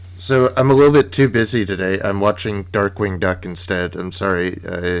So I'm a little bit too busy today. I'm watching Darkwing Duck instead. I'm sorry.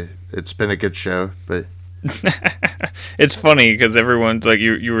 It's been a good show, but It's funny because everyone's like,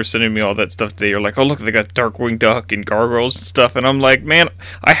 you were sending me all that stuff today. You're like, oh look, they got Darkwing Duck and Gargoyles and stuff, and I'm like, man,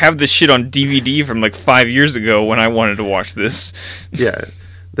 I have this shit on DVD from like 5 years ago when I wanted to watch this. yeah.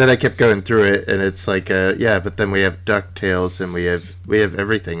 Then I kept going through it, and it's like, yeah. But then we have DuckTales, and we have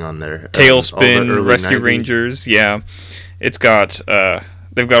everything on there. Tailspin, Rescue 90s. Rangers, yeah. It's got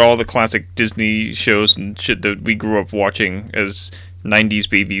they've got all the classic Disney shows and shit that we grew up watching as '90s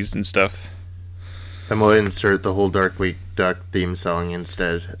babies and stuff. And we'll insert the whole Darkwing Duck theme song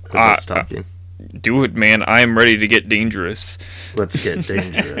instead of us talking. Do it, man. I am ready to get dangerous. Let's get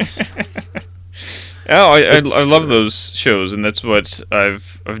dangerous. Oh, I love those shows, and that's what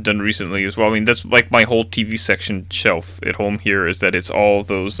I've done recently as well. I mean, that's like my whole TV section shelf at home here, is that it's all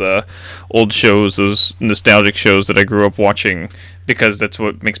those old shows, those nostalgic shows that I grew up watching, because that's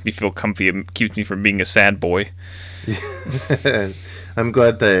what makes me feel comfy and keeps me from being a sad boy. I'm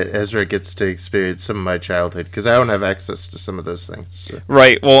glad that Ezra gets to experience some of my childhood, because I don't have access to some of those things. So.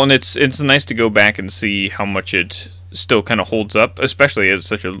 Right. Well, and it's nice to go back and see how much it still kind of holds up, especially at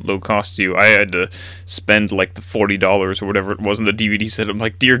such a low cost to you. I had to spend like the $40 or whatever it was in the DVD set. I'm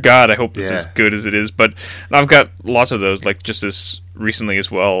like, dear God, I hope this is good as it is. But I've got lots of those, like just this recently as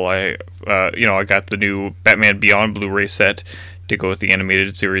well. I got the new Batman Beyond Blu-ray set to go with the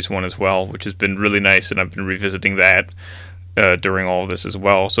animated series one as well, which has been really nice, and I've been revisiting that during all of this as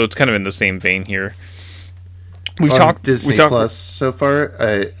well. So it's kind of in the same vein here. We've talked Disney Plus so far.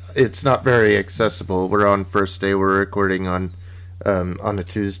 It's not very accessible. We're on first day. We're recording on a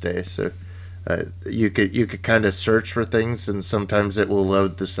Tuesday, so you could kind of search for things, and sometimes it will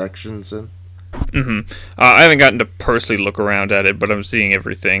load the sections in. Mm-hmm. I haven't gotten to personally look around at it, but I'm seeing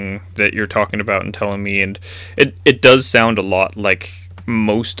everything that you're talking about and telling me, and it does sound a lot like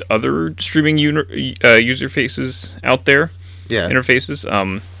most other streaming user faces out there. Yeah. Interfaces.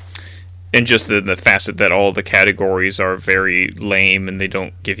 And just the facet that all the categories are very lame and they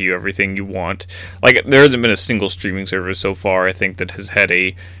don't give you everything you want. Like, there hasn't been a single streaming service so far, I think, that has had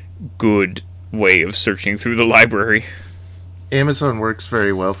a good way of searching through the library. Amazon works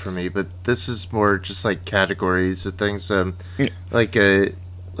very well for me, but this is more just like categories of things. Like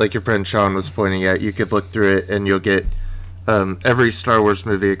your friend Sean was pointing out, you could look through it and you'll get every Star Wars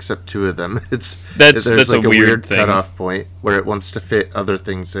movie except two of them. There's like a weird thing. Cutoff point where it wants to fit other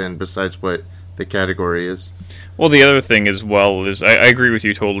things in besides what the category is. Well, the other thing as well is I agree with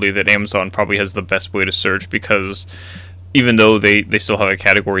you totally that Amazon probably has the best way to search, because even though they still have a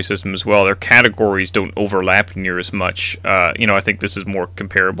category system as well, their categories don't overlap near as much. I think this is more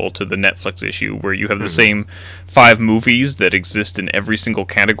comparable to the Netflix issue, where you have the same 5 movies that exist in every single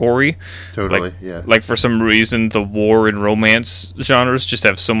category. Totally, yeah. Like, for some reason, the war and romance genres just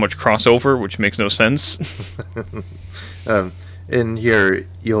have so much crossover, which makes no sense. In here,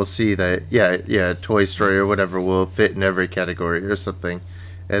 you'll see that, Toy Story or whatever will fit in every category or something.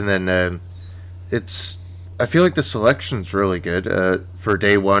 And then I feel like the selection's really good. For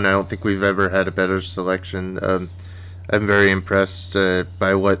day one, I don't think we've ever had a better selection. I'm very impressed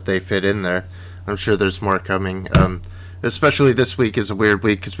by what they fit in there. I'm sure there's more coming. Especially this week is a weird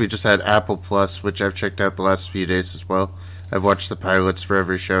week because we just had Apple Plus, which I've checked out the last few days as well. I've watched the pilots for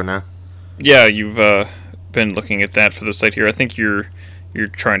every show now. Yeah, you've been looking at that for the site here. I think you're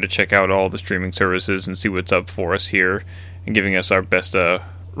trying to check out all the streaming services and see what's up for us here and giving us our best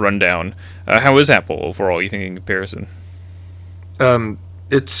rundown. How is Apple overall, you think, in comparison?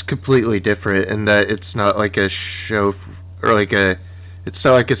 It's completely different in that it's not like a show it's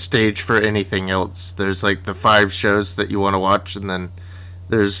not like a stage for anything else. There's like the 5 shows that you want to watch, and then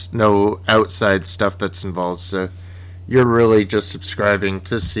there's no outside stuff that's involved, so you're really just subscribing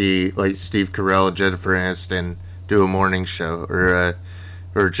to see like Steve Carell and Jennifer Aniston do a morning show,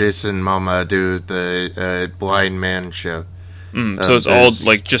 or Jason Momoa do the Blind Man show. So it's all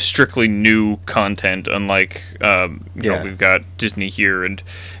like just strictly new content, unlike we've got Disney here and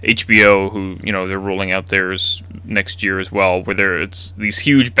HBO, who they're rolling out theirs next year as well, where it's these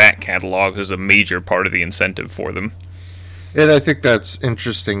huge back catalogs is a major part of the incentive for them. And I think that's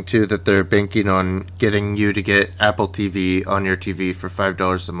interesting too, that they're banking on getting you to get Apple TV on your TV for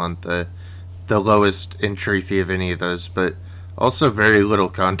 $5 a month, the lowest entry fee of any of those, but also very little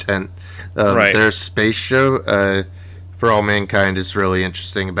content. Right. Their space show, For All Mankind, is really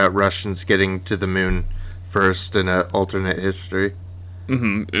interesting, about Russians getting to the moon first in an alternate history.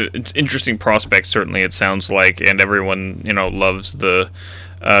 Mm-hmm. It's interesting prospect, certainly, it sounds like, and everyone loves the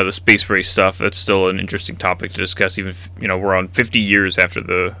space race stuff. That's still an interesting topic to discuss. Even we're on 50 years after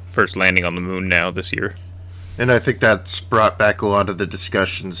the first landing on the moon now this year. And I think that's brought back a lot of the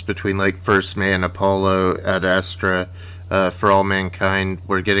discussions between like First Man, Apollo, Ad Astra, For All Mankind.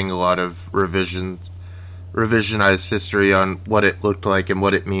 We're getting a lot of revisionized history on what it looked like and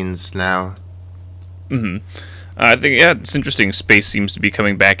what it means now. I think, yeah, it's interesting. Space seems to be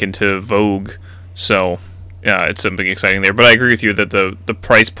coming back into vogue, so yeah, it's something exciting there. But I agree with you that the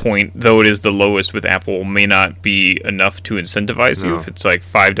price point, though it is the lowest with Apple, may not be enough to incentivize you if it's like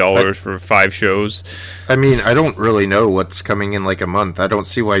 $5 for 5 shows. I mean, I don't really know what's coming in like a month. I don't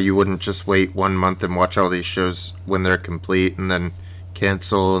see why you wouldn't just wait 1 month and watch all these shows when they're complete and then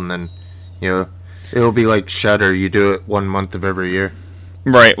cancel, and then, it'll be like Shudder. You do it 1 month of every year.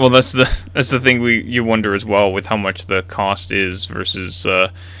 Right. Well, that's the thing you wonder as well with how much the cost is versus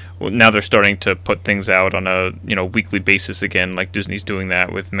now they're starting to put things out on a weekly basis again, like Disney's doing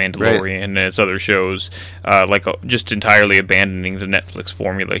that with Mandalorian and its other shows, just entirely abandoning the Netflix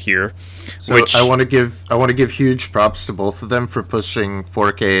formula here. So which I want to give huge props to both of them for pushing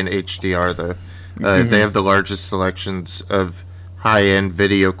 4K and HDR though. They have the largest selections of high-end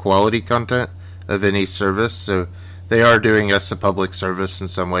video quality content of any service, so they are doing us a public service in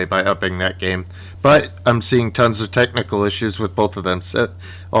some way by upping that game. But I'm seeing tons of technical issues with both of them. So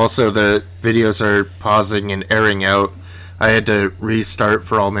also, the videos are pausing and airing out. I had to restart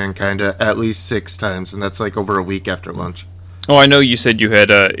For All Mankind at least 6 times, and that's like over a week after launch. Oh, I know you said you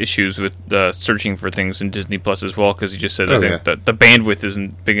had issues with searching for things in Disney Plus as well, because you just said that the bandwidth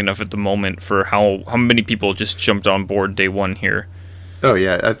isn't big enough at the moment for how many people just jumped on board day one here. Oh,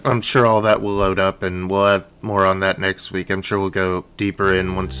 yeah. I'm sure all that will load up, and we'll have more on that next week. I'm sure we'll go deeper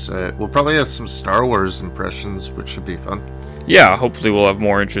in once... we'll probably have some Star Wars impressions, which should be fun. Yeah, hopefully we'll have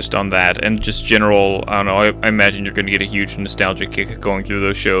more interest on that. And just general, I don't know, I imagine you're going to get a huge nostalgia kick going through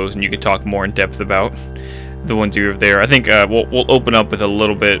those shows, and you can talk more in depth about the ones you have there. I think we'll open up with a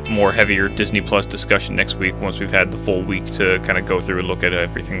little bit more heavier Disney Plus discussion next week once we've had the full week to kind of go through and look at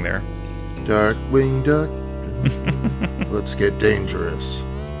everything there. Darkwing Duck. Let's get dangerous.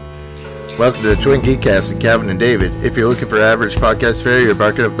 Welcome to the Twin Geekcast with Calvin and David. If you're looking for average podcast fare, you're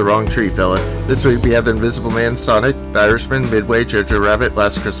barking up the wrong tree, fella. This week we have The Invisible Man, Sonic, The Irishman, Midway, Jojo Rabbit,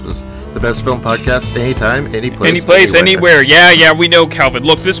 Last Christmas. The best film podcast anytime, any place, anywhere. Yeah, we know, Calvin.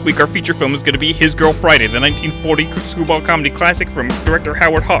 Look, this week our feature film is going to be His Girl Friday, the 1940 screwball comedy classic from director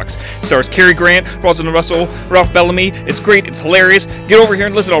Howard Hawks. Stars Cary Grant, Rosalind Russell, Ralph Bellamy. It's great, it's hilarious. Get over here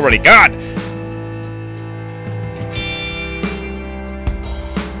and listen already. God!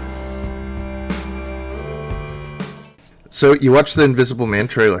 So, you watched the Invisible Man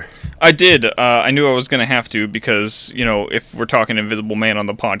trailer? I did. I knew I was going to have to because, if we're talking Invisible Man on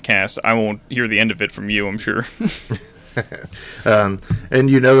the podcast, I won't hear the end of it from you, I'm sure. And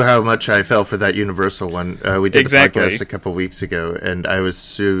you know how much I fell for that Universal one. We did the podcast a couple weeks ago, and I was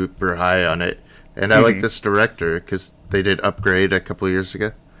super high on it. And I like this director because they did Upgrade a couple of years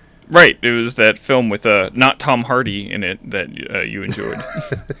ago. Right. It was that film with not Tom Hardy in it that you enjoyed.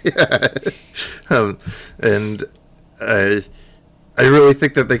 Yeah. I really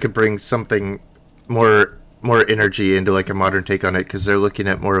think that they could bring something more energy into like a modern take on it, because they're looking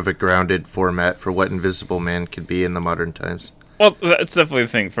at more of a grounded format for what Invisible Man could be in the modern times. Well, that's definitely the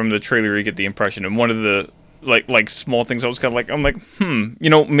thing. From the trailer, you get the impression, and one of the like small things I was kind of like, I'm like,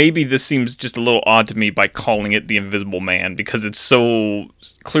 maybe this seems just a little odd to me by calling it The Invisible Man, because it so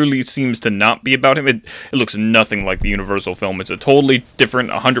clearly seems to not be about him. It looks nothing like the Universal film. It's a totally different,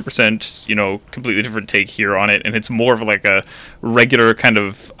 100%, completely different take here on it, and it's more of like a regular kind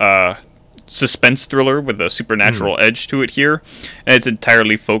of suspense thriller with a supernatural edge to it here, and it's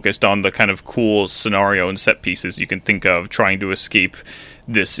entirely focused on the kind of cool scenario and set pieces you can think of trying to escape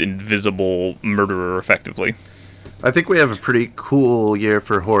this invisible murderer effectively. I think we have a pretty cool year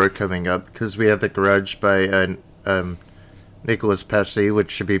for horror coming up, because we have The Grudge by Nicolas Pesce,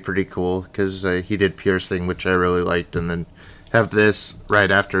 which should be pretty cool because he did Piercing, which I really liked, and then have this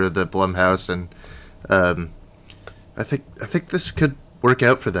right after the Blumhouse, and I think this could work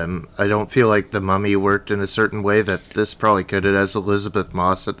out for them. I don't feel like The Mummy worked in a certain way that this probably could. It has Elizabeth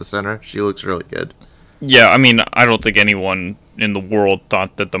Moss at the center. She looks really good. Yeah, I mean, I don't think anyone in the world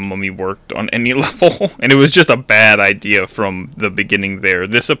thought that The Mummy worked on any level, and it was just a bad idea from the beginning there.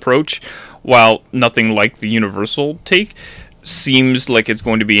 This approach, while nothing like the Universal take, seems like it's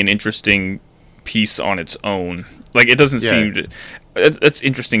going to be an interesting piece on its own. Like, it doesn't seem to... It's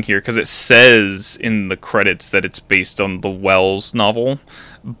interesting here, because it says in the credits that it's based on the Wells novel,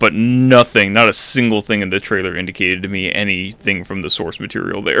 but not a single thing in the trailer indicated to me anything from the source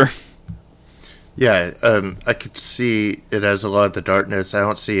material there. Yeah, I could see it has a lot of the darkness. I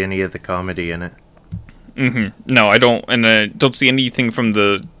don't see any of the comedy in it. No, I don't, and I don't see anything from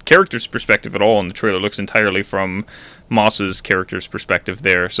the character's perspective at all in the trailer. It looks entirely from Moss's character's perspective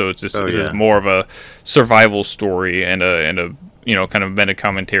there. So it's just it's more of a survival story and a kind of meta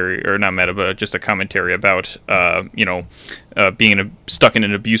commentary, or not meta, but just a commentary about being stuck in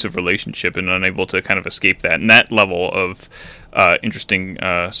an abusive relationship and unable to kind of escape that. And that level of interesting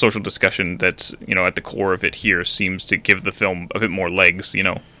social discussion that's at the core of it here seems to give the film a bit more legs.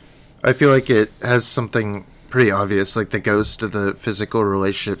 I feel like it has something pretty obvious, like the ghost of the physical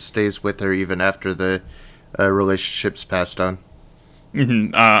relationship stays with her even after the relationship's passed on.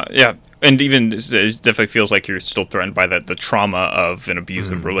 Yeah, and even it definitely feels like you're still threatened by the trauma of an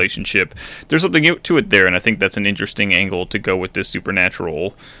abusive relationship. There's something to it there, and I think that's an interesting angle to go with this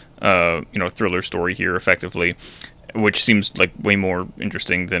supernatural, thriller story here, effectively, which seems like way more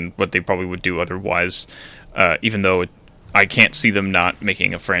interesting than what they probably would do otherwise. Even though I can't see them not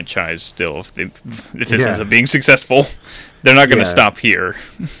making a franchise still if this ends up being successful. They're not going to stop here.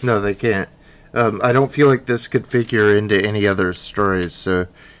 No, they can't. I don't feel like this could figure into any other stories. So,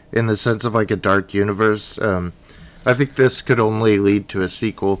 in the sense of like a dark universe, I think this could only lead to a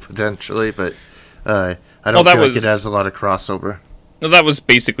sequel potentially. But I don't feel like it has a lot of crossover. Well, that was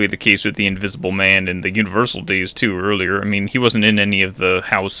basically the case with the Invisible Man in the Universal days too. Earlier, I mean, he wasn't in any of the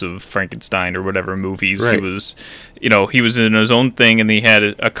House of Frankenstein or whatever movies. Right. He was, he was in his own thing, and he had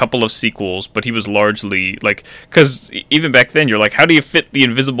a couple of sequels. But he was largely because even back then, you're like, how do you fit the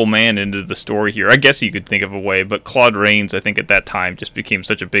Invisible Man into the story here? I guess you could think of a way, but Claude Rains, I think at that time, just became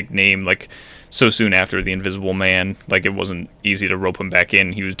such a big name, so soon after the Invisible Man, it wasn't easy to rope him back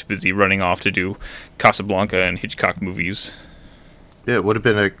in. He was too busy running off to do Casablanca and Hitchcock movies. Yeah, it would have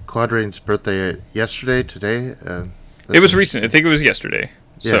been a Claude Rains' birthday today. It was recent. I think it was yesterday.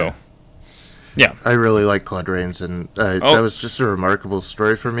 Yeah. So, yeah. I really like Claude Rains, and that was just a remarkable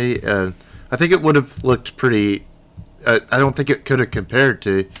story for me. I think it would have looked pretty... I don't think it could have compared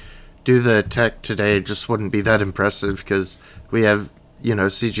to do the tech today. It just wouldn't be that impressive because we have,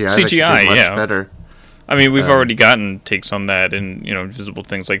 CGI that could be much better. I mean, we've already gotten takes on that and, visible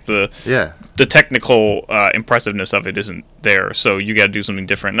things like the technical impressiveness of it isn't there. So you got to do something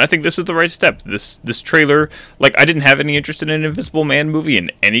different. And I think this is the right step. This trailer, I didn't have any interest in an Invisible Man movie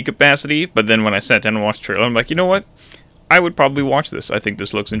in any capacity. But then when I sat down and watched the trailer, I'm like, you know what? I would probably watch this. I think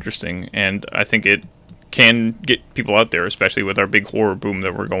this looks interesting. And I think it can get people out there, especially with our big horror boom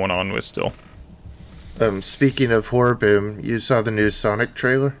that we're going on with still. Speaking of horror boom, you saw the new Sonic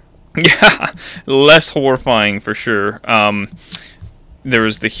trailer? Yeah, less horrifying for sure. There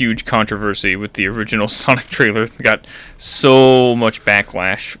was the huge controversy with the original Sonic trailer. It got so much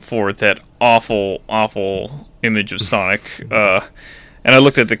backlash for that awful, awful image of Sonic. And I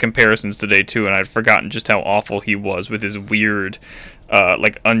looked at the comparisons today too, and I'd forgotten just how awful he was with his weird,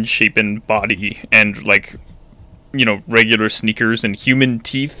 unshapen body and regular sneakers and human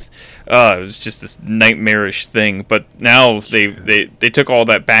teeth. It was just this nightmarish thing. But now they took all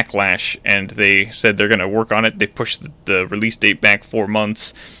that backlash and they said they're going to work on it. They pushed the release date back 4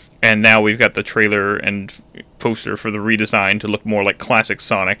 months, and now we've got the trailer and poster for the redesign to look more like classic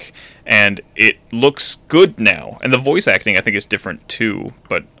Sonic, and it looks good now. And the voice acting, I think, is different too.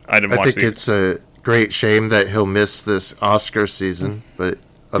 But I think it's a great shame that he'll miss this Oscar season, but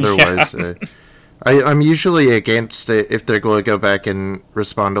otherwise. Yeah. I'm usually against it if they're going to go back and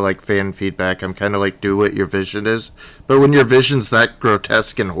respond to fan feedback. I'm kind of do what your vision is. But when your vision's that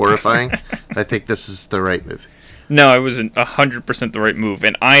grotesque and horrifying, I think this is the right move. No, it was 100% the right move.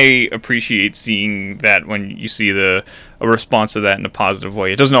 And I appreciate seeing that when you see a response to that in a positive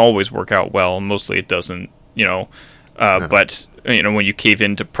way. It doesn't always work out well. Mostly it doesn't, no. But when you cave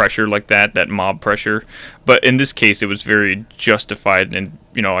into pressure like that mob pressure. But in this case, it was very justified, and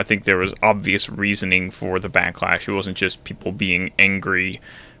I think there was obvious reasoning for the backlash. It wasn't just people being angry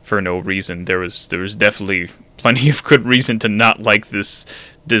for no reason. There was definitely plenty of good reason to not like this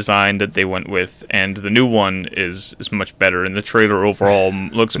design that they went with, and the new one is much better. And the trailer overall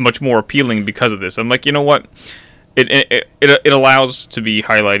looks much more appealing because of this. I'm like, you know what? It allows to be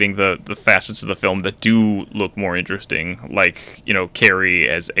highlighting the facets of the film that do look more interesting, like Carrie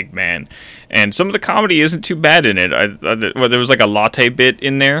as Eggman, and some of the comedy isn't too bad in it. There was a latte bit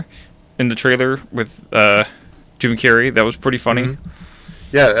in there in the trailer with Jim Carrey that was pretty funny. Mm-hmm.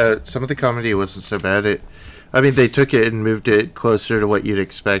 Yeah, some of the comedy wasn't so bad. They took it and moved it closer to what you'd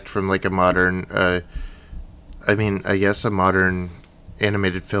expect from a modern, I guess a modern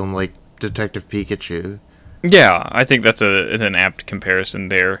animated film like Detective Pikachu. Yeah, I think that's an apt comparison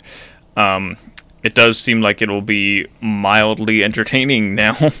there. It does seem like it'll be mildly entertaining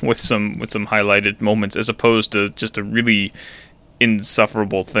now with some highlighted moments, as opposed to just a really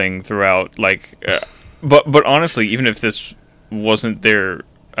insufferable thing throughout. But honestly, even if this wasn't their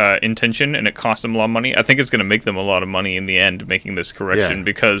intention and it cost them a lot of money, I think it's going to make them a lot of money in the end making this correction,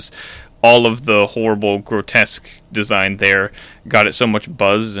 because all of the horrible, grotesque design there got it so much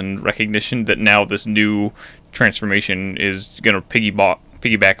buzz and recognition that now this new transformation is going to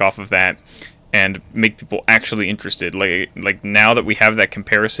piggyback off of that and make people actually interested. Like now that we have that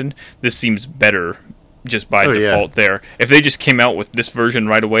comparison, this seems better just by default there. If they just came out with this version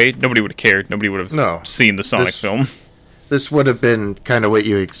right away, nobody would have cared. Nobody would have seen the Sonic film. This would have been kind of what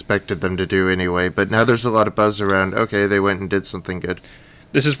you expected them to do anyway, but now there's a lot of buzz around, okay, they went and did something good.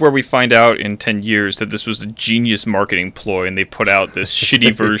 This is where we find out in 10 years that this was a genius marketing ploy, and they put out this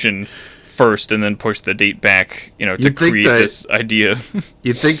shitty version first and then pushed the date back, to create this idea.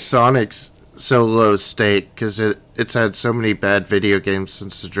 You'd think Sonic's so low stake, because it's had so many bad video games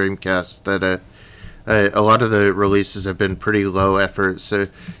since the Dreamcast, that a lot of the releases have been pretty low effort, so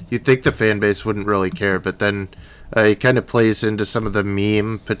you'd think the fan base wouldn't really care, but then it kind of plays into some of the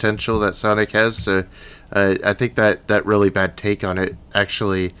meme potential that Sonic has, so I think that really bad take on it,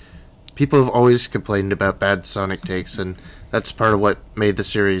 actually, people have always complained about bad Sonic takes, and that's part of what made the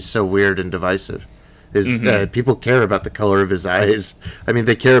series so weird and divisive, is people care about the color of his eyes. I mean,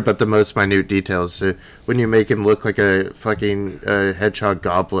 they care about the most minute details, so when you make him look like a fucking hedgehog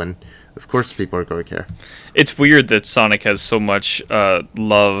goblin, of course people are going to care. It's weird that Sonic has so much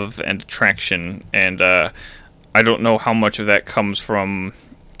love and attraction, and I don't know how much of that comes from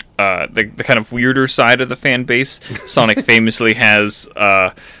the kind of weirder side of the fan base. Sonic famously has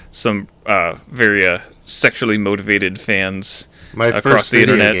some very sexually motivated fans across the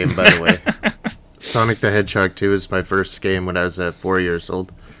internet. My first video game, by the way. Sonic the Hedgehog 2 is my first game when I was 4 years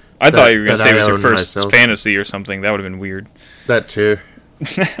old. I thought you were going to say it was your first fantasy or something. That would have been weird. That too.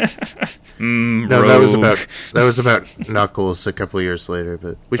 No, that was about Knuckles a couple years later.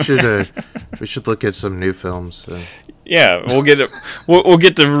 But we should look at some new films. So. Yeah, we'll get it. We'll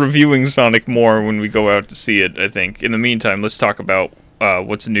get to reviewing Sonic more when we go out to see it, I think. In the meantime, let's talk about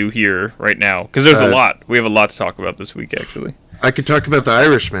what's new here right now, because there's a lot. We have a lot to talk about this week, actually. I could talk about The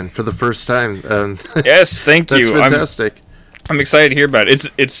Irishman for the first time. Yes, thank you. That's fantastic. I'm excited to hear about it.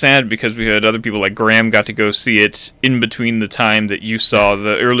 It's sad because we had other people like Graham got to go see it in between the time that you saw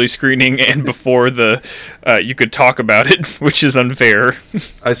the early screening and before you could talk about it, which is unfair.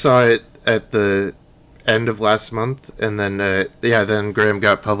 I saw it at the end of last month, and then then Graham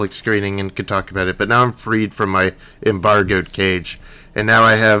got public screening and could talk about it. But now I'm freed from my embargoed cage, and now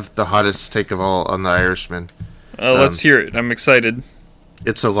I have the hottest take of all on The Irishman. Let's hear it. I'm excited.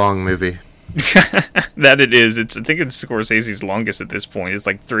 It's a long movie. That it is. I think it's Scorsese's longest at this point. It's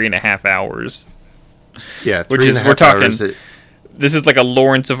like 3.5 hours. Yeah, we're talking. This is like a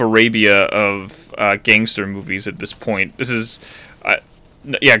Lawrence of Arabia of gangster movies at this point. This is,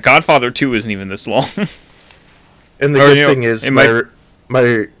 Godfather 2 isn't even this long. And the good thing is,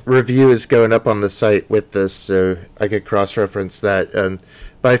 my review is going up on the site with this, so I could cross-reference that.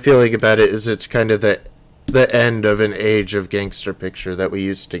 My feeling about it is it's kind of the end of an age of gangster picture that we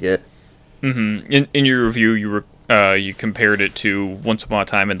used to get. Mm-hmm. In your review, you compared it to Once Upon a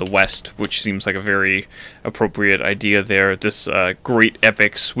Time in the West, which seems like a very appropriate idea there. This great,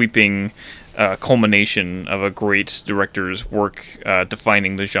 epic, sweeping culmination of a great director's work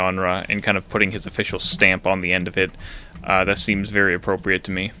defining the genre and kind of putting his official stamp on the end of it. That seems very appropriate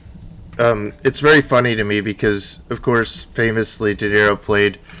to me. It's very funny to me because, of course, famously, De Niro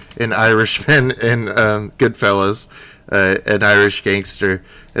played an Irishman in Goodfellas, an Irish gangster,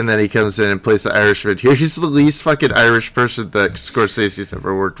 and then he comes in and plays the Irishman here. He's the least fucking Irish person that Scorsese's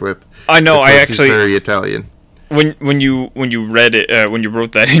ever worked with. I know. He's very Italian. When you read it, when you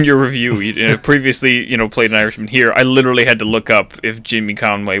wrote that in your review, you previously played an Irishman here. I literally had to look up if Jimmy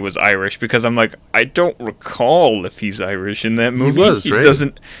Conway was Irish because I'm like, I don't recall if he's Irish in that movie. He was, right?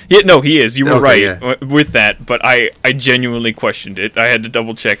 Doesn't. Yeah, no, he is. You were right with that, but I genuinely questioned it. I had to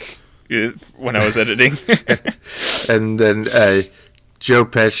double check when I was editing. And then Joe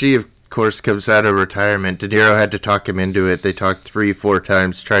Pesci, of course, comes out of retirement. De Niro had to talk him into it. They talked 3-4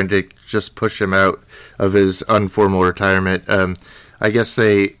 times trying to just push him out of his informal retirement. I guess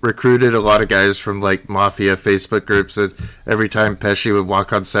they recruited a lot of guys from like mafia Facebook groups, and every time Pesci would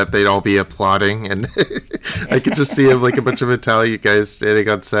walk on set, they'd all be applauding, and I could just see him like a bunch of Italian guys standing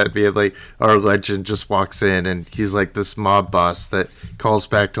on set being like, our legend just walks in, and he's like this mob boss that calls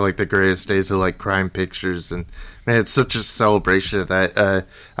back to like the greatest days of like crime pictures, and man, it's such a celebration of that.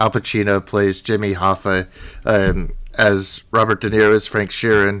 Al Pacino plays Jimmy Hoffa, as Robert De Niro is Frank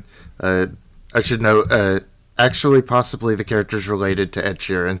Sheeran. I should note, actually, possibly the character's related to Ed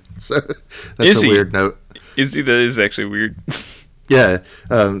Sheeran. So that's a weird note. That is actually weird. Yeah.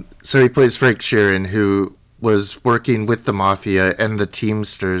 So he plays Frank Sheeran, who was working with the mafia and the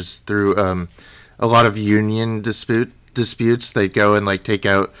Teamsters through a lot of union disputes. They go and like take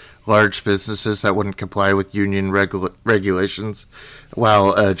out large businesses that wouldn't comply with union regulations,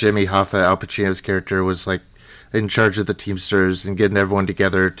 while Jimmy Hoffa, Al Pacino's character, was like in charge of the Teamsters and getting everyone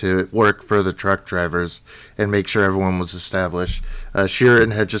together to work for the truck drivers and make sure everyone was established.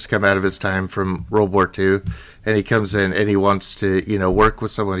 Sheeran had just come out of his time from World War II, and he comes in and he wants to, work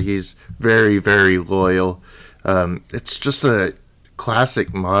with someone. He's very, very loyal. It's just a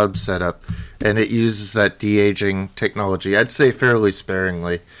classic mob setup, and it uses that de-aging technology. I'd say fairly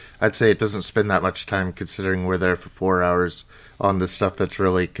sparingly. I'd say it doesn't spend that much time considering we're there for 4 hours on the stuff that's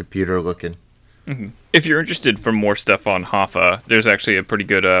really computer looking. Mm-hmm. If you're interested for more stuff on Hoffa, there's actually a pretty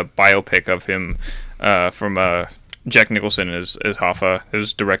good biopic of him from Jack Nicholson as Hoffa. It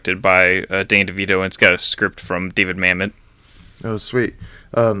was directed by Danny DeVito, and it's got a script from David Mamet. Oh, sweet.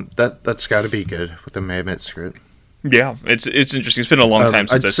 That's got to be good with the Mamet script. Yeah, it's interesting. It's been a long time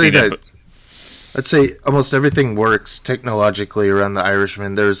since I've seen it. I'd say almost everything works technologically around the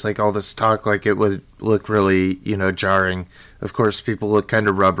Irishman. There's like all this talk like it would look really, jarring. Of course, people look kind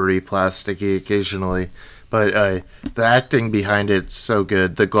of rubbery, plasticky occasionally, but the acting behind it's so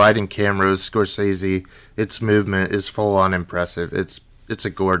good. The gliding cameras, Scorsese, its movement is full on impressive. It's a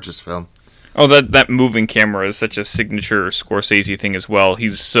gorgeous film. Oh, that moving camera is such a signature Scorsese thing as well.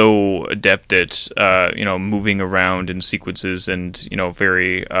 He's so adept at moving around in sequences and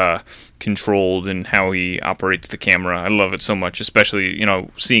very controlled in how he operates the camera. I love it so much, especially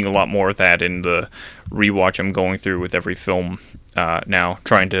seeing a lot more of that in the rewatch I'm going through with every film now,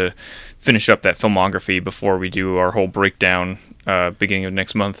 trying to finish up that filmography before we do our whole breakdown beginning of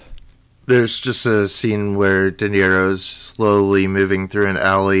next month. There's just a scene where De Niro's slowly moving through an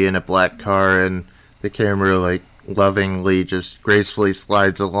alley in a black car, and the camera, like, lovingly just gracefully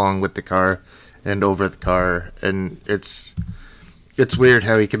slides along with the car and over the car. And it's weird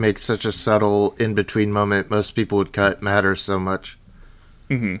how he can make such a subtle in-between moment most people would cut matter so much.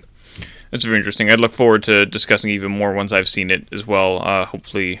 Mm-hmm. That's very interesting. I'd look forward to discussing even more once I've seen it as well.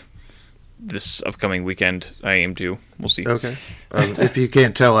 Hopefully this upcoming weekend I aim to. We'll see. Okay. If you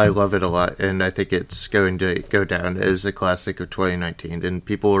can't tell, I love it a lot, and I think it's going to go down as a classic of 2019, and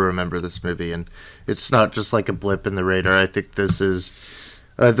people will remember this movie, and it's not just like a blip in the radar. I think this is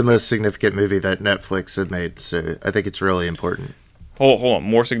the most significant movie that Netflix have made, so I think it's really important. Hold on.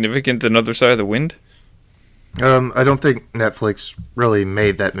 More significant than Other Side of the Wind? I don't think Netflix really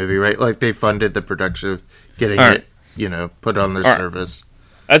made that movie, right? Like, they funded the production of getting it, put on their service.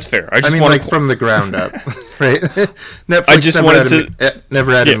 That's fair. I mean, like from the ground up, right? Netflix I just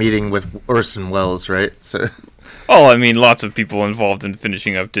never had a meeting with Orson Welles, right? So, I mean, lots of people involved in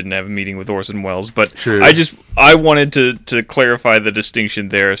finishing up didn't have a meeting with Orson Welles, but true. I wanted to clarify the distinction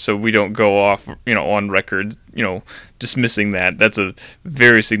there, so we don't go off, on record, dismissing that. That's a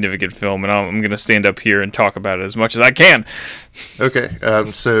very significant film, and I'm going to stand up here and talk about it as much as I can. Okay,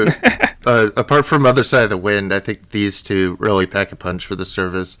 so apart from Other Side of the Wind, I think these two really pack a punch for the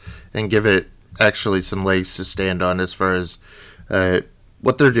service and give it actually some legs to stand on as far as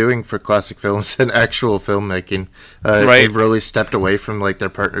what they're doing for classic films and actual filmmaking. Right. They've really stepped away from like their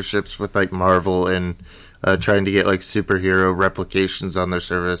partnerships with like Marvel and trying to get like superhero replications on their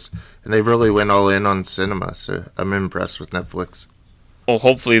service, and they've really went all in on cinema. So I'm impressed with Netflix. Well,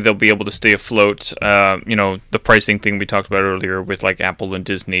 hopefully they'll be able to stay afloat. The pricing thing we talked about earlier with like Apple and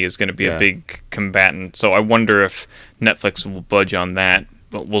Disney is going to be a big combatant. So I wonder if Netflix will budge on that.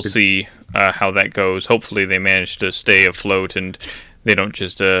 But we'll see how that goes. Hopefully they manage to stay afloat and they don't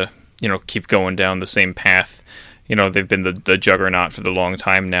just keep going down the same path. They've been the juggernaut for the long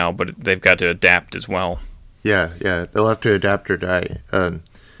time now, but they've got to adapt as well. Yeah, they'll have to adapt or die.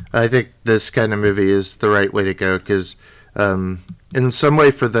 I think this kind of movie is the right way to go because in some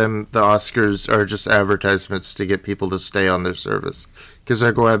way for them, the Oscars are just advertisements to get people to stay on their service because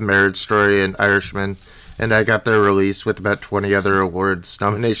they're going to have Marriage Story and Irishman, and I got their release with about 20 other awards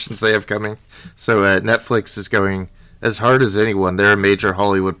nominations they have coming. So Netflix is going as hard as anyone. They're a major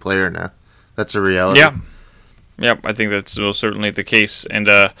Hollywood player now. That's a reality. Yeah. Yep, I think that's most certainly the case, and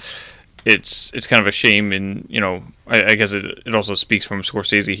it's kind of a shame. And I guess it also speaks from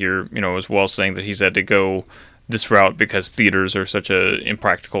Scorsese here, as well, saying that he's had to go this route because theaters are such a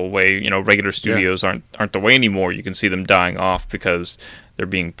impractical way. Regular studios aren't the way anymore. You can see them dying off because they're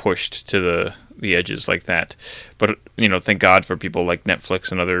being pushed to the edges like that. But thank God for people like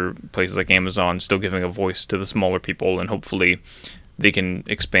Netflix and other places like Amazon still giving a voice to the smaller people, and hopefully they can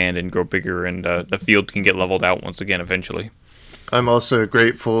expand and grow bigger, and the field can get leveled out once again eventually. I'm also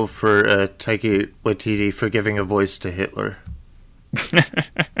grateful for Taika Waititi for giving a voice to Hitler.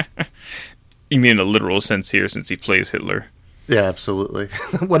 You mean in a literal sense here, since he plays Hitler? Yeah, absolutely.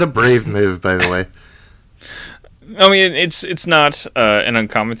 What a brave move, by the way. I mean, it's not an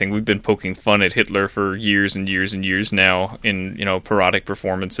uncommon thing. We've been poking fun at Hitler for years and years and years now in parodic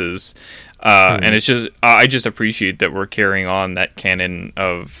performances, and it's just I just appreciate that we're carrying on that canon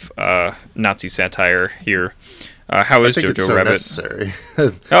of Nazi satire here. How is Jojo so Rabbit? Necessary.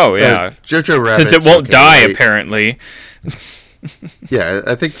 Oh yeah, Jojo Rabbit. Since it won't die, right? Apparently. Yeah,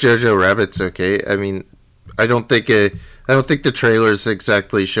 I think Jojo Rabbit's okay. I mean, I don't think the trailers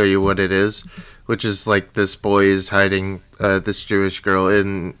exactly show you what it is, which is like this boy is hiding this Jewish girl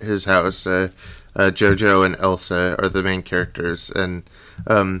in his house. Jojo and Elsa are the main characters, and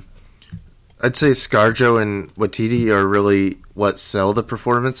I'd say ScarJo and Watiti are really what sell the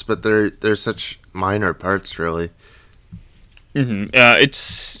performance, but they're such minor parts, really. Mm-hmm.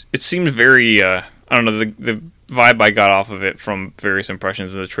 It seemed very I don't know, the vibe I got off of it from various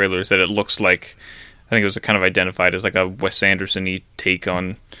impressions in the trailers, that it looks like, I think it was kind of identified as like a Wes Anderson-y take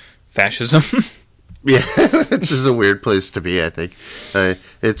on fascism. Yeah, it's just a weird place to be, I think.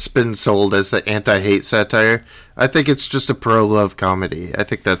 It's been sold as the anti-hate satire. I think it's just a pro-love comedy. I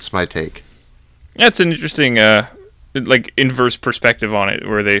think that's my take. Yeah, it's an interesting like inverse perspective on it,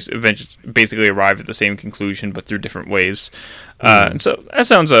 where they eventually basically arrive at the same conclusion but through different ways. And so that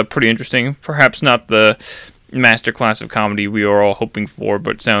sounds pretty interesting. Perhaps not the masterclass of comedy we are all hoping for,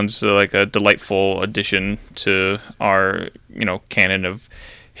 but sounds like a delightful addition to our canon of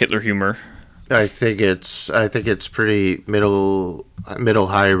Hitler humor. I think it's pretty middle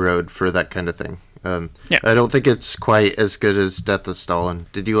high road for that kind of thing. Yeah. I don't think it's quite as good as Death of Stalin.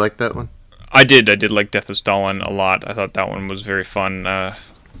 Did you like that one? I did like Death of Stalin a lot. I thought that one was very fun.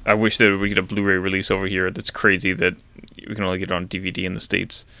 I wish that we get a Blu-ray release over here. That's crazy that we can only get it on DVD in the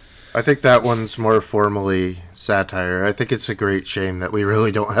States. I think that one's more formally satire. I think it's a great shame that we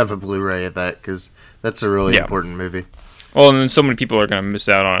really don't have a Blu-ray of that, because that's a really important movie. Well, and then so many people are going to miss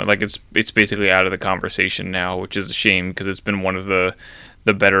out on it. Like, it's basically out of the conversation now, which is a shame, because it's been one of the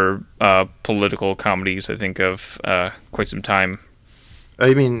better political comedies, I think, of quite some time.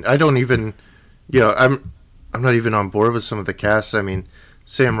 I mean, I don't even, I'm not even on board with some of the cast. I mean,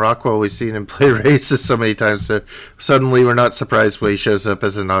 Sam Rockwell, we've seen him play racist so many times, so suddenly we're not surprised when he shows up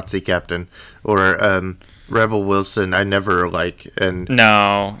as a Nazi captain. Or Rebel Wilson, I never like. And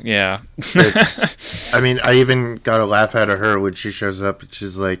no, yeah. I mean, I even got a laugh out of her when she shows up, and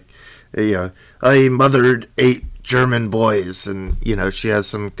she's like, I mothered 8 German boys, and, she has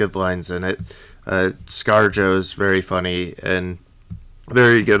some good lines in it. ScarJo is very funny and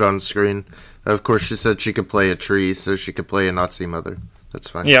very good on screen. Of course, she said she could play a tree, so she could play a Nazi mother. That's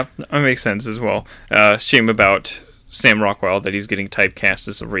fine. Yeah, that makes sense as well. Shame about Sam Rockwell that he's getting typecast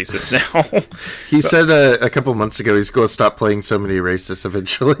as a racist now. He said a couple months ago he's going to stop playing so many racists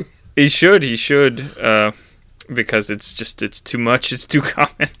eventually. He should, because it's too much, it's too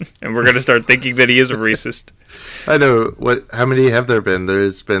common, and we're going to start thinking that he is a racist. I know. How many have there been?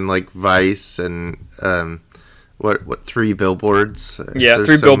 There's been like Vice and what 3 Billboards? Yeah,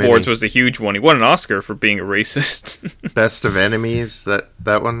 There's 3 Billboards was the huge one. He won an Oscar for being a racist. Best of Enemies,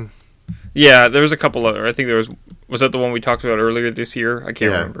 that one? Yeah, there was a couple other. I think there was that the one we talked about earlier this year? I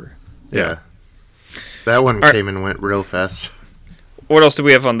can't remember. Yeah. That one came and went real fast. What else do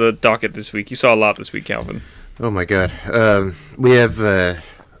we have on the docket this week? You saw a lot this week, Calvin. Oh my god. We have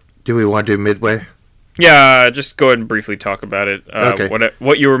do we want to do Midway? Yeah, just go ahead and briefly talk about it. Okay.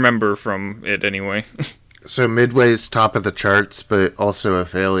 What you remember from it anyway. So Midway's top of the charts, but also a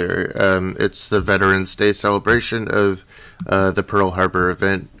failure. It's the Veterans Day celebration of the Pearl Harbor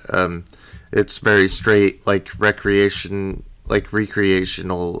event. It's very straight, recreational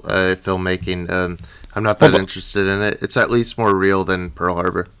filmmaking. I'm not that interested in it. It's at least more real than Pearl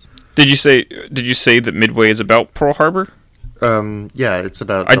Harbor. Did you say that Midway is about Pearl Harbor? Yeah, it's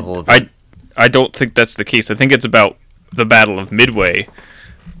about the whole event. I don't think that's the case. I think it's about the Battle of Midway,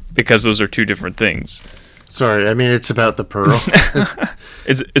 because those are two different things. Sorry, I mean, it's about the Pearl.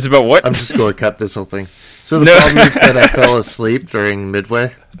 It's about what? I'm just going to cut this whole thing. So the problem is that I fell asleep during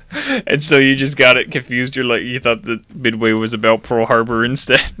Midway. And so you just got it confused. You thought that Midway was about Pearl Harbor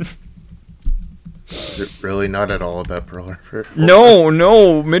instead. Is it really not at all about Pearl Harbor?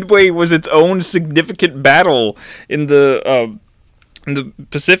 No. Midway was its own significant battle in the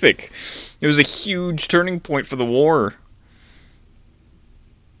Pacific. It was a huge turning point for the war.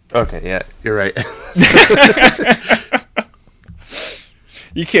 Okay, yeah, you're right.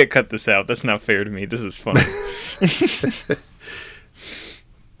 You can't cut this out. That's not fair to me. This is funny.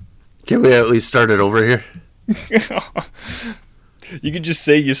 Can we at least start it over here? You could just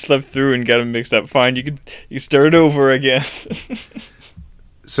say you slept through and got them mixed up. Fine, you start over, I guess.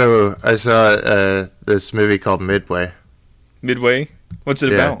 So I saw this movie called Midway. Midway? What's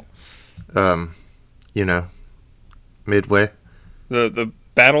it about? You know, Midway. The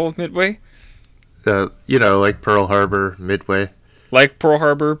Battle of Midway? You know, like Pearl Harbor, Midway. Like Pearl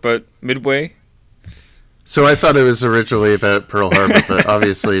Harbor, but Midway? So I thought it was originally about Pearl Harbor, but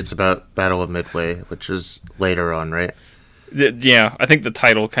obviously it's about Battle of Midway, which was later on, right? Yeah, I think the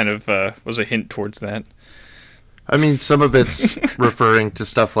title kind of was a hint towards that. I mean, some of it's referring to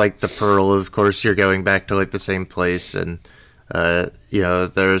stuff like the Pearl. Of course, you're going back to like the same place, and you know,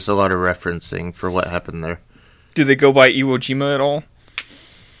 there's a lot of referencing for what happened there. Do they go by Iwo Jima at all?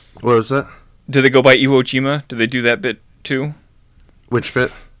 What was that? Do they go by Iwo Jima? Do they do that bit too? Which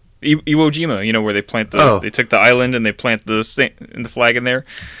bit? Iwo Jima, you know, where they plant the they took the island and they plant the flag in there.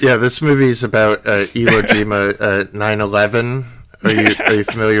 Yeah, this movie's about Iwo Jima 9/11. Are you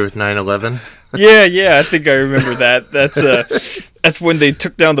familiar with 9/11? Yeah, I think I remember that. That's when they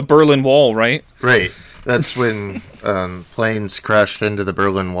took down the Berlin Wall, right? Right. That's when planes crashed into the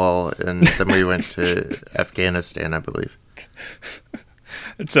Berlin Wall, and then we went to Afghanistan, I believe.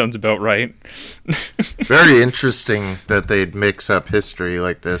 That sounds about right. Very interesting that they'd mix up history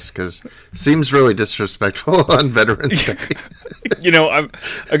like this, because it seems really disrespectful on Veterans Day. You know,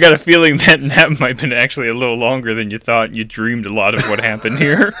 I got a feeling that nap might have been actually a little longer than you thought. You dreamed a lot of what happened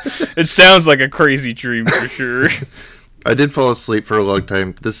here. It sounds like a crazy dream for sure. I did fall asleep for a long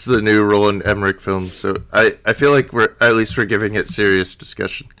time. This is a new Roland Emmerich film, so I feel like we're giving it serious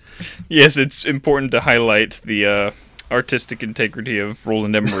discussion. Yes, it's important to highlight the artistic integrity of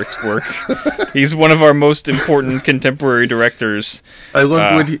Roland Emmerich's work. He's one of our most important contemporary directors. I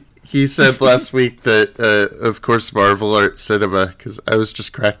loved when he said last week that, of course, Marvel Art Cinema, because I was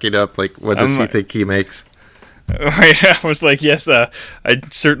just cracking up, like, what does he think he makes? Right, I was like, yes,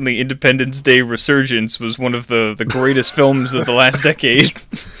 certainly Independence Day Resurgence was one of the greatest films of the last decade.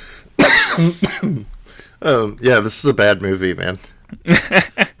 Yeah, this is a bad movie, man.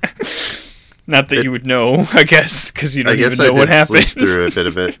 Not that you would know, I guess, because you don't even know what happened. I sleep through a bit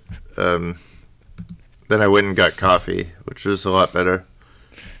of it. Then I went and got coffee, which was a lot better.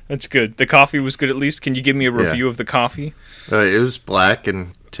 That's good. The coffee was good at least. Can you give me a review of the coffee? It was black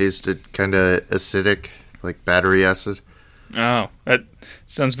and tasted kind of acidic, like battery acid. Oh, that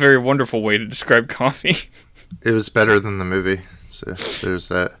sounds a very wonderful way to describe coffee. It was better than the movie, so there's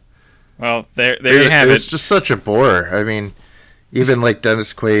that. Well, there you have it. It was just such a bore. I mean, even like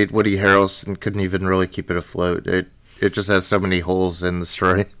Dennis Quaid, Woody Harrelson couldn't even really keep it afloat. It just has so many holes in the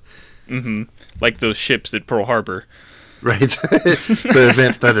story. Mm-hmm. Like those ships at Pearl Harbor. Right. The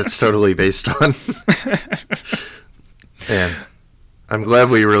event that it's totally based on. And I'm glad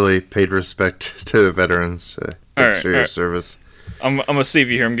we really paid respect to the veterans. Thanks for your service. I'm going to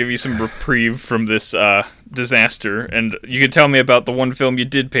save you here. I'm going to give you some reprieve from this disaster. And you can tell me about the one film you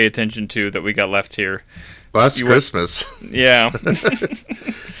did pay attention to that we got left here. Last Christmas. Yeah.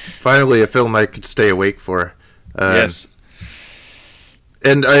 Finally, a film I could stay awake for. Yes.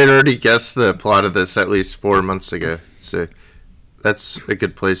 And I had already guessed the plot of this at least 4 months ago. So that's a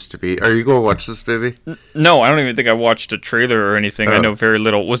good place to be. Are you going to watch this movie? No, I don't even think I watched a trailer or anything. I know very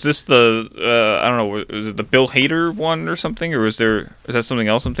little. Was this the, I don't know, was it the Bill Hader one or something? Or is that something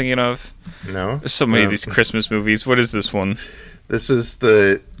else I'm thinking of? No. There's so many of these Christmas movies. What is this one? That's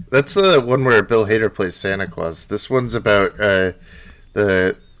the one where Bill Hader plays Santa Claus. This one's about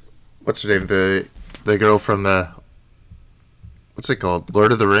what's her name? The girl from what's it called?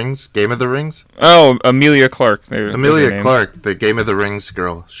 Lord of the Rings? Game of the Rings? Oh, Emilia Clarke. Emilia Clarke, the Game of the Rings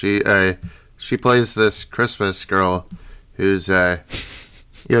girl. She plays this Christmas girl who's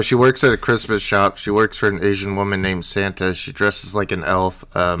she works at a Christmas shop. She works for an Asian woman named Santa. She dresses like an elf.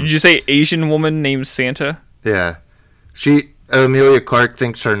 Did you say Asian woman named Santa? Yeah. Emilia Clarke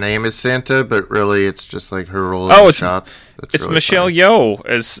thinks her name is Santa, but really it's just like her role in the shop. It's really Michelle Yeoh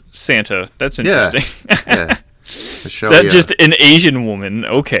as Santa. That's interesting. Yeah. Michelle Yeoh. Just an Asian woman.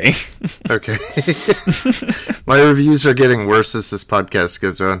 Okay. Okay. My reviews are getting worse as this podcast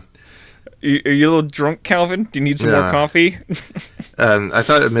goes on. Are you a little drunk, Calvin? Do you need some more coffee? I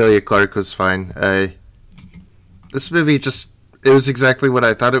thought Emilia Clarke was fine. This movie it was exactly what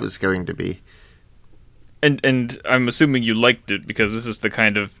I thought it was going to be. And I'm assuming you liked it because this is the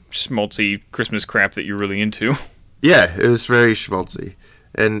kind of schmaltzy Christmas crap that you're really into. Yeah, it was very schmaltzy.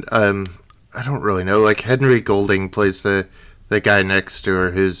 And I don't really know. Like Henry Golding plays the guy next to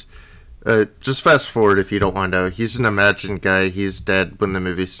her who's just fast forward if you don't want to know. He's an imagined guy. He's dead when the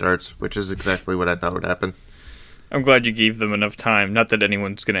movie starts, which is exactly what I thought would happen. I'm glad you gave them enough time. Not that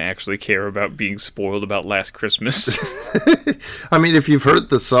anyone's going to actually care about being spoiled about Last Christmas. I mean, if you've heard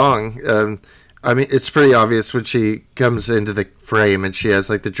the song, I mean, it's pretty obvious when she comes into the frame and she has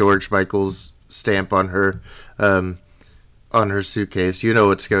like the George Michael's stamp on her suitcase. You know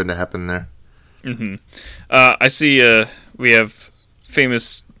what's going to happen there. Mm-hmm. I see we have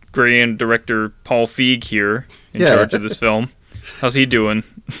famous grand director Paul Feig here in charge of this film. How's he doing?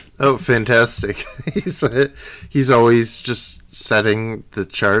 Oh, fantastic. He's always just setting the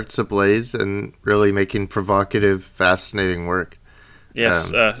charts ablaze and really making provocative, fascinating work.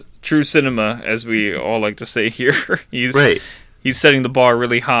 Yes, true cinema, as we all like to say here. He's setting the bar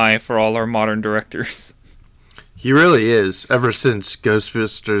really high for all our modern directors. He really is. Ever since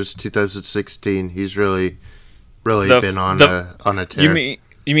Ghostbusters 2016, he's really been on a tear.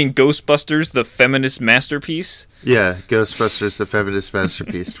 You mean Ghostbusters, the feminist masterpiece? Yeah, Ghostbusters, the feminist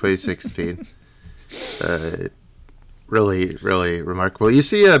masterpiece, 2016. Really, really remarkable. You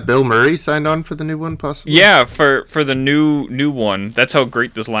see, Bill Murray signed on for the new one, possibly? Yeah, for the new one. That's how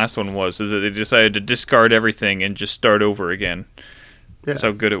great this last one was. Is that they decided to discard everything and just start over again. Yeah. That's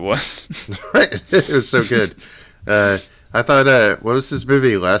how good it was. Right, it was so good. I thought, what was his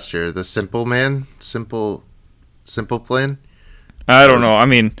movie last year? The Simple Man? Simple Plan? I don't know. I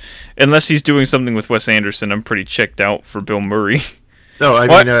mean, unless he's doing something with Wes Anderson, I'm pretty checked out for Bill Murray. No, I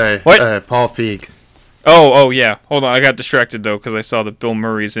mean, Paul Feig. Oh, yeah. Hold on, I got distracted, though, because I saw that Bill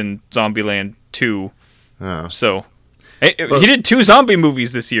Murray's in Zombieland 2. Oh. So, he did 2 zombie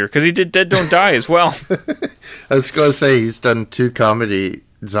movies this year, because he did Dead Don't Die as well. I was going to say, he's done 2 comedy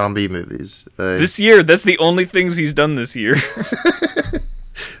zombie movies. This year, that's the only things he's done this year.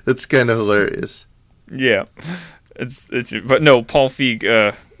 That's kind of hilarious. Yeah. But no, Paul Feig,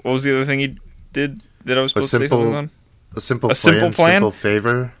 what was the other thing he did that I was supposed to say something on? A Simple Plan? Simple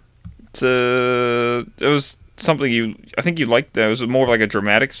Favor? It was something I think you liked that. It was more like a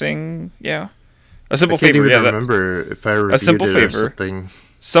dramatic thing, yeah. A Simple Favor, I can't even remember if I reviewed a Simple it Favor. or something.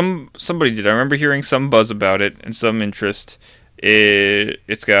 Somebody did. I remember hearing some buzz about it and some interest.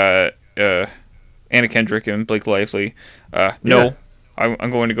 It's got Anna Kendrick and Blake Lively. No. Yeah.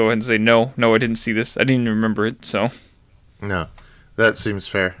 I'm going to go ahead and say no, I didn't see this. I didn't even remember it, so. No, that seems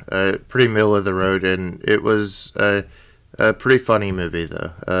fair. Pretty middle of the road, and it was a pretty funny movie,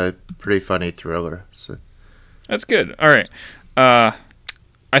 though. Pretty funny thriller. So. That's good. All right.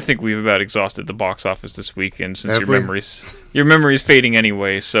 I think we've about exhausted the box office this week, and since your memory's fading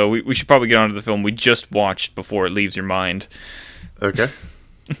anyway, so we should probably get on to the film we just watched before it leaves your mind. Okay.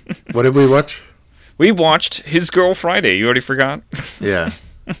 What did we watch? We watched His Girl Friday. You already forgot? Yeah.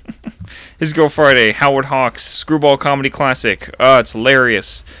 His Girl Friday, Howard Hawks, screwball comedy classic. It's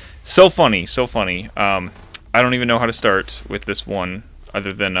hilarious. So funny, so funny. I don't even know how to start with this one,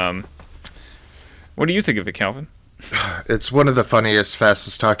 other than, what do you think of it, Calvin? It's one of the funniest,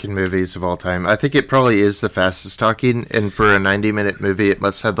 fastest-talking movies of all time. I think it probably is the fastest-talking, and for a 90-minute movie, it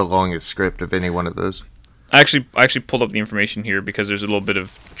must have the longest script of any one of those. I actually pulled up the information here because there's a little bit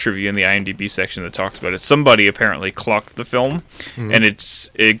of trivia in the IMDb section that talks about it. Somebody apparently clocked the film, and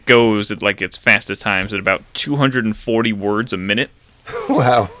it goes at like its fastest times at about 240 words a minute.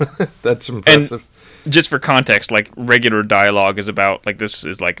 Wow, that's impressive. And just for context, like regular dialogue is about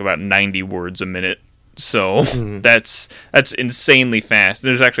about 90 words a minute. So that's insanely fast.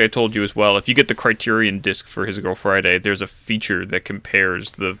 There's actually, I told you as well, if you get the Criterion disc for His Girl Friday, there's a feature that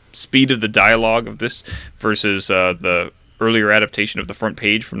compares the speed of the dialogue of this versus the earlier adaptation of The Front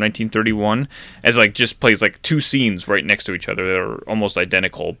Page from 1931, as just plays 2 scenes right next to each other that are almost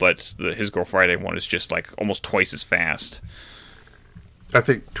identical, but the His Girl Friday one is just almost twice as fast. I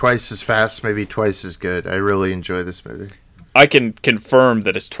think twice as fast, maybe twice as good. I really enjoy this movie. I can confirm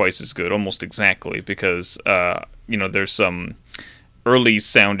that it's twice as good, almost exactly, because there's some early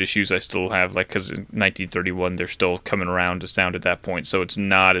sound issues I still have, because in 1931 they're still coming around to sound at that point, so it's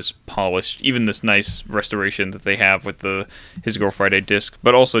not as polished. Even this nice restoration that they have with the His Girl Friday disc,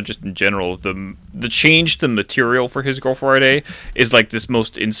 but also just in general, the change to material for His Girl Friday is this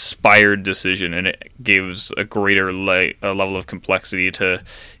most inspired decision, and it gives a greater level of complexity to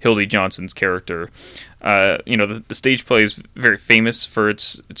Hildy Johnson's character. The stage play is very famous for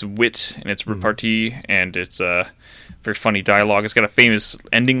its wit and its repartee, and its very funny dialogue. It's got a famous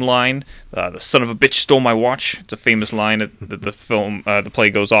ending line, "The son of a bitch stole my watch." It's a famous line that the play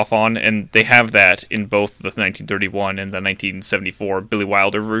goes off on, and they have that in both the 1931 and the 1974 Billy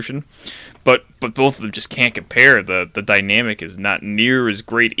Wilder version. But both of them just can't compare. The dynamic is not near as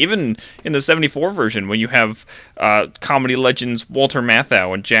great. Even in the 74 version, when you have comedy legends Walter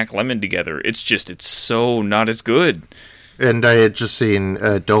Matthau and Jack Lemmon together, it's so not as good. And I had just seen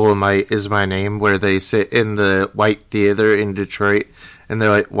Dolomite Is My Name, where they sit in the White Theater in Detroit, and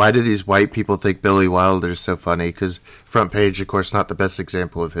they're like, why do these white people think Billy Wilder's so funny? Because Front Page, of course, not the best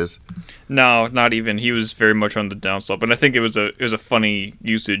example of his. No, not even. He was very much on the downslope, and I think it was a funny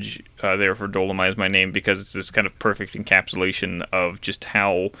usage there for Dolomite Is My Name, because it's this kind of perfect encapsulation of just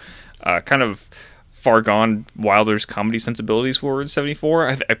how kind of far gone Wilder's comedy sensibilities were in 74.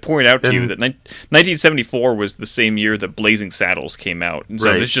 I point out to you that 1974 was the same year that Blazing Saddles came out. And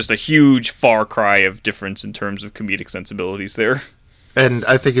so there's just a huge far cry of difference in terms of comedic sensibilities there. And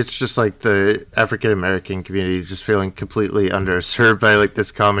I think it's just like the African-American community just feeling completely underserved by like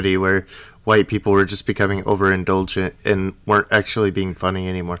this comedy where white people were just becoming overindulgent and weren't actually being funny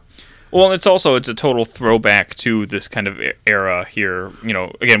anymore. Well, it's a total throwback to this kind of era here, you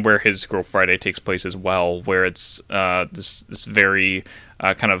know, again, where his Girl Friday takes place as well, where it's this very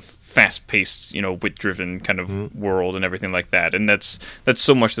kind of fast-paced, you know, wit-driven kind of world and everything like that. And that's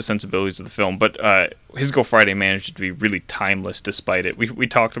so much the sensibilities of the film. But his Girl Friday managed to be really timeless despite it. We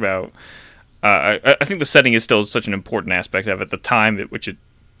talked about, I think the setting is still such an important aspect of it. The time at which it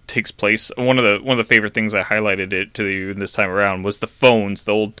takes place. One of the favorite things I highlighted it to you this time around was the phones,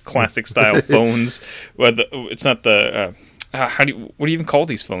 the old classic style phones. It's not the what do you even call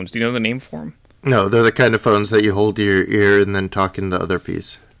these phones? Do you know the name for them? No, they're the kind of phones that you hold to your ear and then talk in the other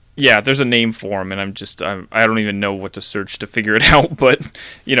piece. Yeah, there's a name for them, and I don't even know what to search to figure it out. But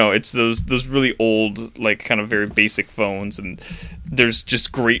you know, it's those really old, like kind of very basic phones, and there's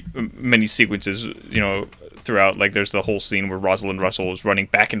just great many sequences, you know, throughout. Like there's the whole scene where Rosalind Russell is running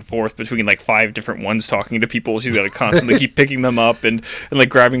back and forth between like 5 different ones talking to people. She's got to constantly keep picking them up and like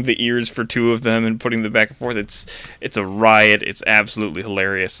grabbing the ears for 2 of them and putting them back and forth. It's a riot. It's absolutely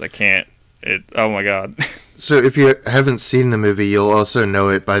hilarious. Oh my god. So if you haven't seen the movie, you'll also know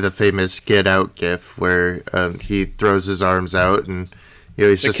it by the famous Get Out gif where he throws his arms out and you know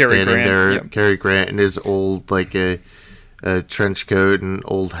he's just standing there, yep. Cary Grant in his old like a trench coat and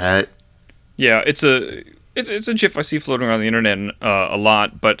old hat. Yeah, it's a GIF I see floating around the internet a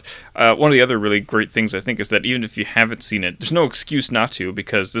lot, but one of the other really great things I think is that even if you haven't seen it, there's no excuse not to,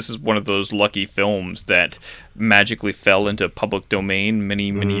 because this is one of those lucky films that magically fell into public domain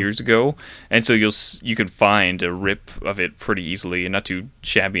many years ago, and so you can find a rip of it pretty easily and not too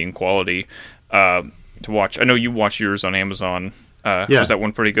shabby in quality to watch. I know you watched yours on Amazon. Was that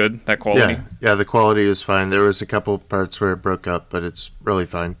one pretty good, that quality? Yeah, the quality is fine. There was a couple parts where it broke up, but it's really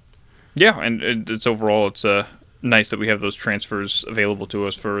fine. Yeah, and it's overall, it's nice that we have those transfers available to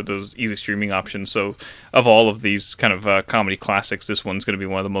us for those easy streaming options. So of all of these kind of comedy classics, this one's going to be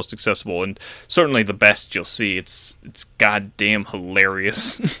one of the most accessible and certainly the best you'll see. It's goddamn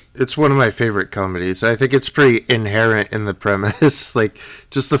hilarious. It's one of my favorite comedies. I think it's pretty inherent in the premise. Like,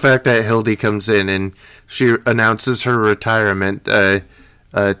 just the fact that Hildy comes in and she announces her retirement to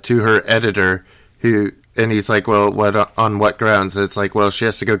her editor, and he's like, well, on what grounds? And it's like, well, she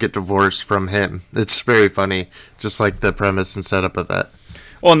has to go get divorced from him. It's very funny, just like the premise and setup of that.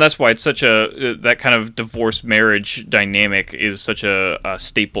 Well, and that's why it's such that kind of divorce marriage dynamic is such a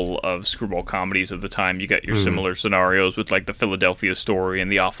staple of screwball comedies of the time. You got your similar scenarios with like the Philadelphia Story and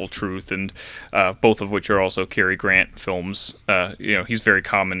The Awful Truth, and both of which are also Cary Grant films. You know, he's very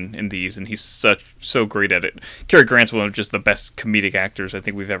common in these, and he's so great at it. Cary Grant's one of just the best comedic actors I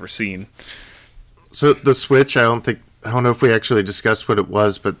think we've ever seen. So the switch, I don't know if we actually discussed what it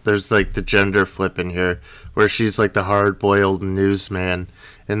was, but there's like the gender flip in here where she's like the hard-boiled newsman,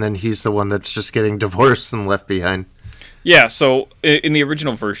 and then he's the one that's just getting divorced and left behind. Yeah, so in the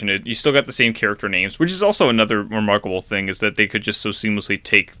original version, you still got the same character names, which is also another remarkable thing, is that they could just so seamlessly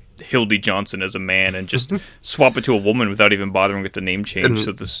take Hildy Johnson as a man and just swap it to a woman without even bothering with the name change. And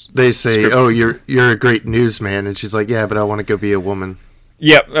so they say, "Oh, you're a great newsman," and she's like, "Yeah, but I want to go be a woman."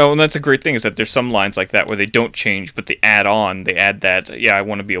 Yeah, and that's a great thing, is that there's some lines like that where they don't change, but they add that, yeah, I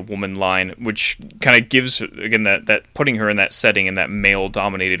want to be a woman line, which kind of gives, again, that putting her in that setting, in that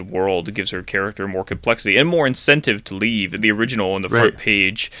male-dominated world, gives her character more complexity and more incentive to leave. In the original, on the front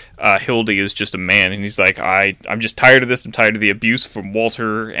page, Hildy is just a man, and he's like, I'm just tired of this, I'm tired of the abuse from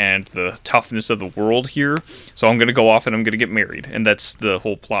Walter and the toughness of the world here, so I'm going to go off and I'm going to get married. And that's the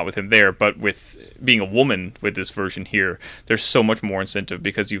whole plot with him there, but with being a woman with this version here, there's so much more incentive,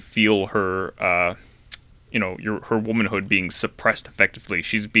 because you feel her, her womanhood being suppressed effectively.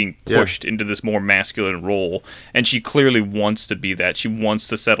 She's being pushed into this more masculine role, and she clearly wants to be that. She wants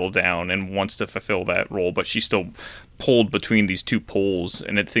to settle down and wants to fulfill that role, but she's still pulled between these two poles,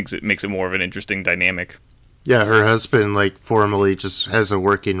 and it makes it more of an interesting dynamic. Yeah, her husband, like, formally just has a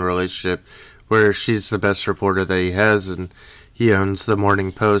working relationship where she's the best reporter that he has, and he owns the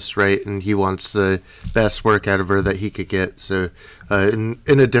Morning Post, right? And he wants the best work out of her that he could get. So, in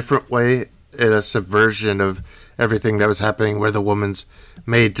a different way, in a subversion of everything that was happening, where the woman's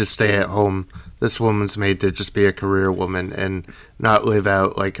made to stay at home, this woman's made to just be a career woman and not live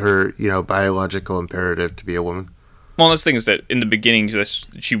out like her, biological imperative to be a woman. Well, that's the thing is that in the beginning,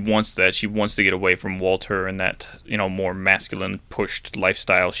 she wants that. She wants to get away from Walter and that, more masculine pushed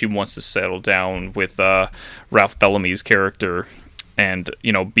lifestyle. She wants to settle down with Ralph Bellamy's character and,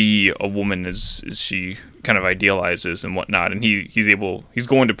 be a woman as she kind of idealizes and whatnot. And he's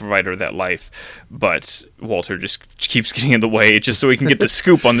going to provide her that life. But Walter just keeps getting in the way just so he can get the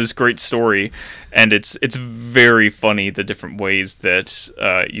scoop on this great story. And it's very funny the different ways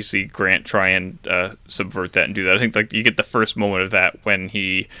that you see Grant try and subvert that and do that. I think like you get the first moment of that when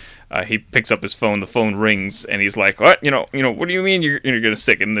he picks up his phone, the phone rings, and he's like, "What? What do you mean you're gonna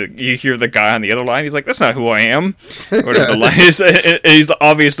stick?" And you hear the guy on the other line. He's like, "That's not who I am." Whatever the line is, and he's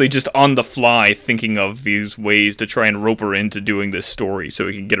obviously just on the fly thinking of these ways to try and rope her into doing this story so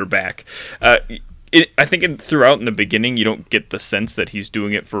he can get her back. I think throughout in the beginning, you don't get the sense that he's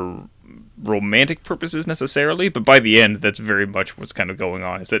doing it for romantic purposes necessarily, but by the end, that's very much what's kind of going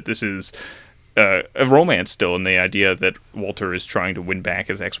on. Is that this is a romance still, in the idea that Walter is trying to win back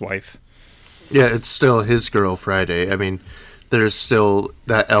his ex-wife. Yeah, it's still his girl Friday. I mean, there's still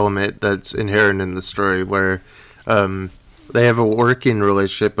that element that's inherent in the story where they have a working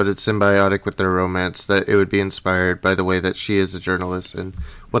relationship, but it's symbiotic with their romance, that it would be inspired by the way that she is a journalist and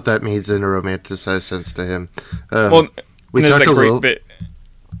what that means in a romanticized sense to him. We talked a little bit.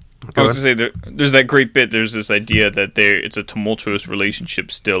 I was going to say, there's that great bit, there's this idea that it's a tumultuous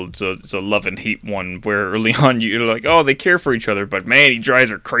relationship still, it's a love and hate one, where early on you're like, oh, they care for each other, but man, he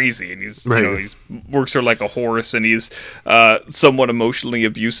drives her crazy, and he's, right. He's works her like a horse, and he's somewhat emotionally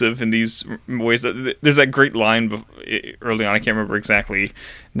abusive in these ways. There's that great line early on, I can't remember exactly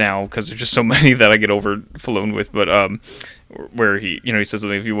now, because there's just so many that I get overflown with, but where he says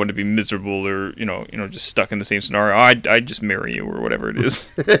something, if you want to be miserable or just stuck in the same scenario, I'd just marry you or whatever it is.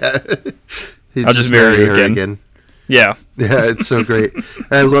 I'll just marry her again. Yeah, it's so great.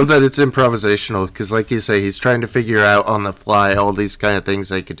 I love that it's improvisational because, like you say, he's trying to figure out on the fly all these kind of things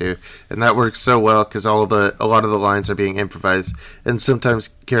they could do, and that works so well because a lot of the lines are being improvised, and sometimes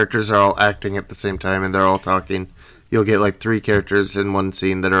characters are all acting at the same time and they're all talking. You'll get like 3 characters in one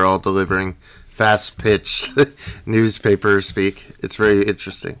scene that are all delivering fast-pitched newspaper speak. It's very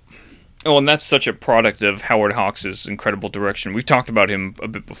interesting. Oh, and that's such a product of Howard Hawks' incredible direction. We've talked about him a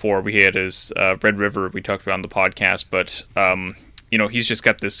bit before. We had his Red River we talked about on the podcast, but he's just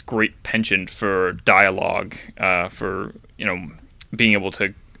got this great penchant for dialogue, for being able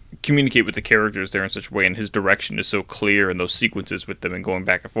to communicate with the characters there in such a way, and his direction is so clear, and those sequences with them and going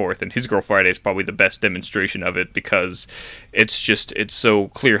back and forth. And His Girl Friday is probably the best demonstration of it because it's so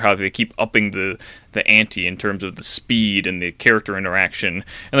clear how they keep upping the ante in terms of the speed and the character interaction.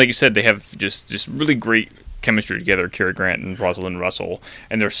 And like you said, they have just really great chemistry together, Cary Grant and Rosalind Russell,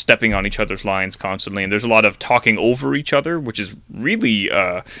 and they're stepping on each other's lines constantly. And there's a lot of talking over each other, which is really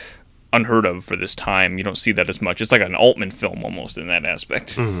unheard of for this time. You don't see that as much. It's like an Altman film almost in that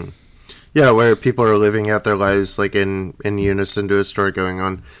aspect. Mm-hmm. Yeah, where people are living out their lives like in unison to a story going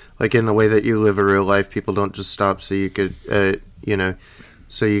on. Like in the way that you live a real life, people don't just stop so you could,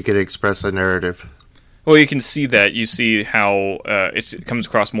 so you could express a narrative. Well, you can see that. You see how it comes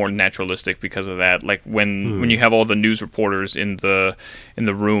across more naturalistic because of that. Like when you have all the news reporters in the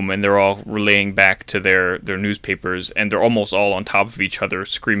room and they're all relaying back to their newspapers, and they're almost all on top of each other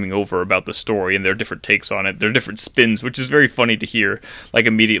screaming over about the story and their different takes on it, their different spins, which is very funny to hear. Like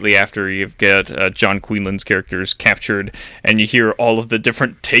immediately after you've got John Quinlan's characters captured, and you hear all of the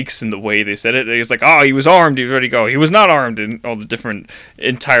different takes in the way they said it. It's like, oh, he was armed, he was ready to go. He was not armed, and all the different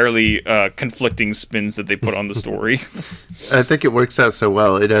entirely conflicting spins that they put on the story. I think it works out so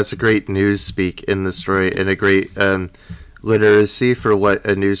well. It has a great news speak in the story and a great literacy for what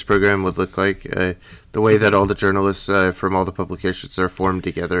a news program would look like. The way that all the journalists from all the publications are formed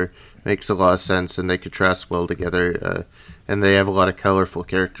together makes a lot of sense, and they contrast well together, and they have a lot of colorful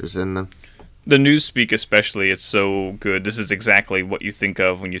characters in them. The newspeak especially, it's so good. This is exactly what you think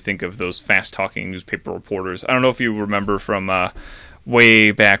of when you think of those fast-talking newspaper reporters. I don't know if you remember from way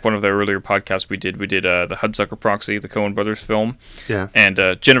back, one of the earlier podcasts we did the Hudsucker Proxy, the Coen Brothers film. Yeah. And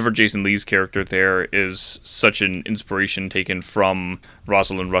Jennifer Jason Leigh's character there is such an inspiration taken from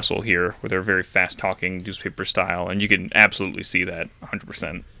Rosalind Russell here, with her very fast-talking newspaper style, and you can absolutely see that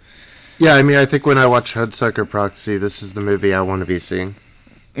 100%. Yeah, I mean, I think when I watch Hudsucker Proxy, this is the movie I want to be seeing.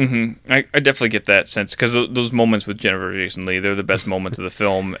 I definitely get that sense because those moments with Jennifer Jason Leigh, they're the best moments of the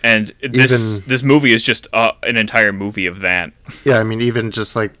film, and this movie is just an entire movie of that. Yeah, I mean, even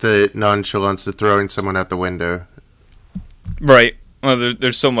just like the nonchalance of throwing someone out the window. Right. Well,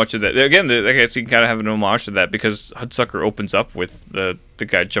 there's so much of that. Again, I guess you can kind of have an homage to that because Hudsucker opens up with the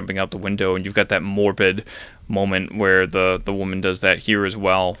guy jumping out the window, and you've got that morbid moment where the woman does that here as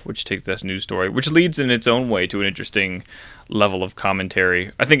well, which takes this news story, which leads in its own way to an interesting level of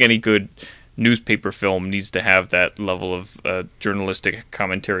commentary. I think any good newspaper film needs to have that level of journalistic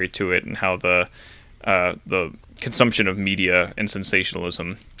commentary to it, and how the consumption of media and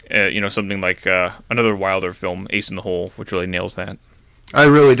sensationalism. Something like another Wilder film, Ace in the Hole, which really nails that. I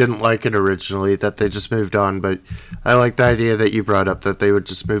really didn't like it originally, that they just moved on, but I like the idea that you brought up that they would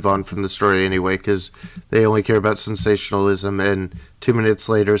just move on from the story anyway, because they only care about sensationalism, and 2 minutes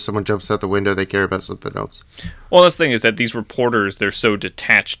later, someone jumps out the window, they care about something else. Well, the thing is that these reporters, they're so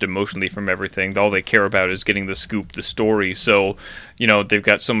detached emotionally from everything. All they care about is getting the scoop, the story. So, they've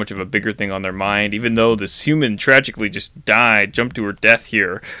got so much of a bigger thing on their mind. Even though this human tragically just died, jumped to her death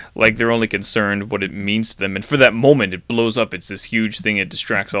here, like they're only concerned what it means to them. And for that moment, it blows up. It's this huge thing. It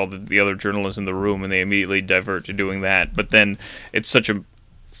distracts all the other journalists in the room, and they immediately divert to doing that. But then it's such a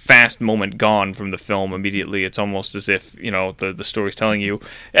fast moment gone from the film immediately. It's almost as if the story's telling you,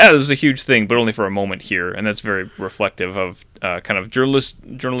 yeah, this is a huge thing, but only for a moment here, and that's very reflective of kind of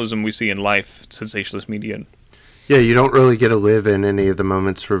journalism we see in life, sensationalist media. Yeah, you don't really get to live in any of the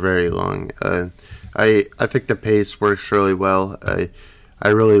moments for very long. I think the pace works really well. I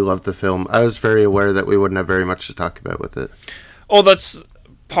really love the film. I was very aware that we wouldn't have very much to talk about with it. Oh, that's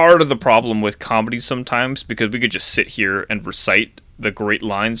part of the problem with comedies sometimes, because we could just sit here and recite the great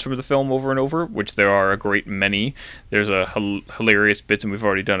lines from the film over and over, which there are a great many. There's a hilarious bits, and we've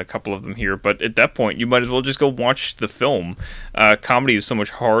already done a couple of them here, but at that point, you might as well just go watch the film. Comedy is so much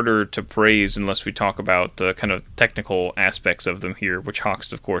harder to praise unless we talk about the kind of technical aspects of them here, which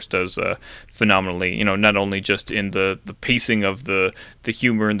Hawks, of course, does phenomenally. Not only just in the pacing of the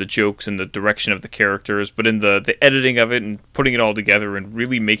humor and the jokes and the direction of the characters, but in the editing of it and putting it all together and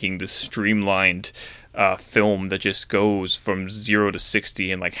really making this streamlined film that just goes from 0 to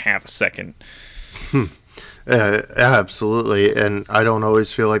 60 in like half a second. Absolutely, and I don't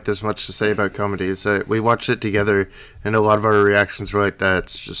always feel like there's much to say about comedies. We watched it together, and a lot of our reactions were like that.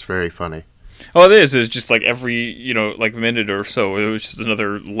 It's just very funny. Oh, it is. It's just like every, like minute or so, it was just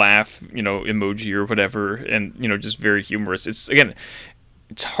another laugh, emoji or whatever, and, just very humorous.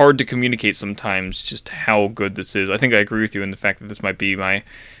 It's hard to communicate sometimes just how good this is. I think I agree with you in the fact that this might be my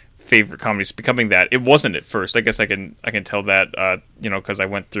favorite comedies becoming that. It wasn't at first. I guess I can tell that, because I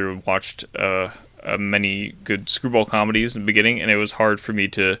went through and watched many good screwball comedies in the beginning, and it was hard for me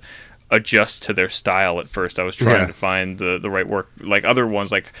to adjust to their style at first. I was trying to find the right work. Like other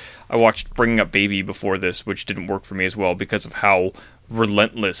ones, like I watched Bringing Up Baby before this, which didn't work for me as well because of how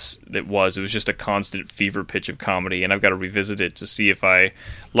relentless it was. It was just a constant fever pitch of comedy, and I've got to revisit it to see if I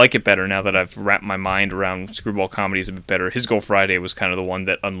like it better now that I've wrapped my mind around screwball comedies a bit better. His Go Friday was kind of the one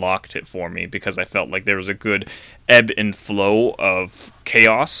that unlocked it for me because I felt like there was a good ebb and flow of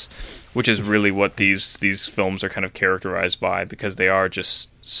chaos, which is really what these films are kind of characterized by, because they are just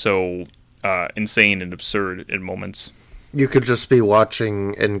so insane and absurd in moments. You could just be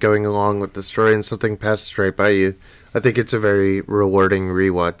watching and going along with the story and something passes right by you. I think it's a very rewarding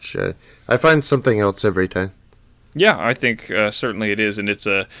rewatch. I find something else every time. Yeah, I think certainly it is, and it's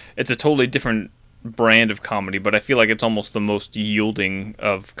a totally different brand of comedy, but I feel like it's almost the most yielding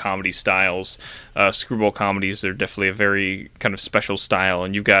of comedy styles. Screwball comedies are definitely a very kind of special style,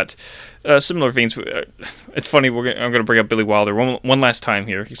 and you've got similar veins. It's funny, I'm going to bring up Billy Wilder one last time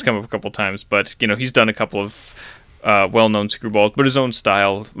here. He's come up a couple times, but he's done a couple of well-known screwballs, but his own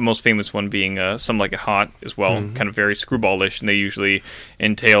style, the most famous one being Some Like It Hot as well, kind of very screwballish, and they usually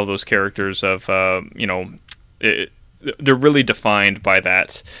entail those characters of, they're really defined by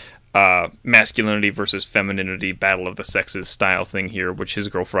that masculinity versus femininity, battle of the sexes style thing here, which His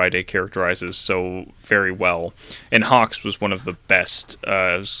Girl Friday characterizes so very well. And Hawks was one of the best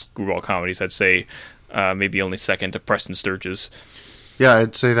screwball comedies, I'd say, maybe only second to Preston Sturges. Yeah,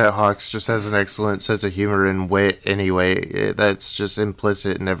 I'd say that Hawks just has an excellent sense of humor and wit anyway. That's just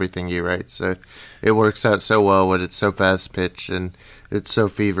implicit in everything he writes. So it works out so well when it's so fast-pitched and it's so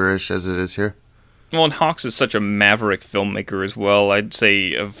feverish as it is here. Well, and Hawks is such a maverick filmmaker as well. I'd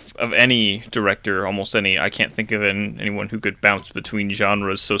say of any director, almost any, I can't think of anyone who could bounce between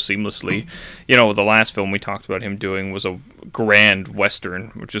genres so seamlessly. You know, the last film we talked about him doing was a grand western,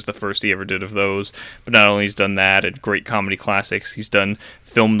 which is the first he ever did of those. But not only he's done that and great comedy classics, he's done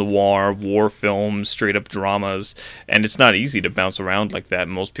film noir, war films, straight up dramas, and it's not easy to bounce around like that.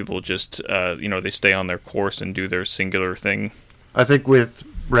 Most people just, they stay on their course and do their singular thing. I think with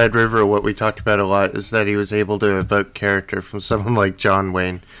Red River, what we talked about a lot is that he was able to evoke character from someone like John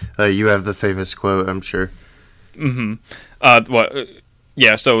Wayne. You have the famous quote, I'm sure. Mm-hmm.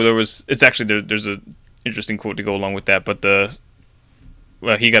 So there's a interesting quote to go along with that,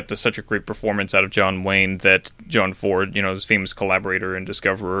 but he got such a great performance out of John Wayne that John Ford, his famous collaborator and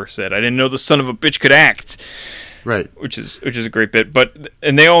discoverer, said, "I didn't know the son of a bitch could act." Right, which is a great bit,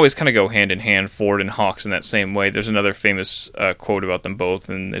 and they always kind of go hand in hand, Ford and Hawks, in that same way. There's another famous quote about them both,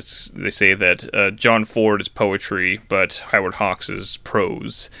 and they say that John Ford is poetry, but Howard Hawks is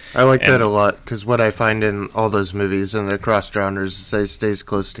prose. I like that a lot, because what I find in all those movies and their cross genres is they stays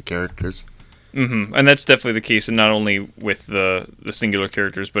close to characters. Mm-hmm. And that's definitely the case, and not only with the singular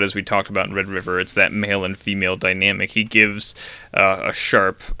characters, but as we talked about in Red River, it's that male and female dynamic. He gives a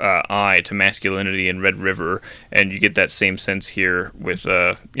sharp eye to masculinity in Red River, and you get that same sense here with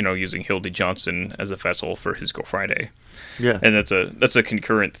using Hildy Johnson as a vessel for his Go Friday. Yeah, and that's a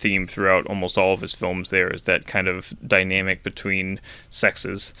concurrent theme throughout almost all of his films. There is that kind of dynamic between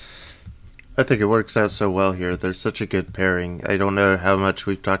sexes. I think it works out so well here. There's such a good pairing. I don't know how much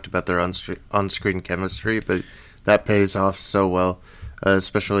we've talked about their on-screen chemistry, but that pays off so well,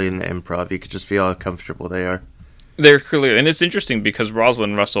 especially in the improv. You could just feel how comfortable they are. They're clearly, and it's interesting because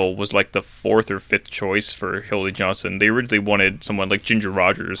Rosalind Russell was like the fourth or fifth choice for Hildy Johnson. They originally wanted someone like Ginger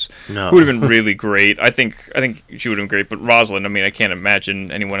Rogers, who would have been really great. I think she would have been great, but Rosalind, I can't imagine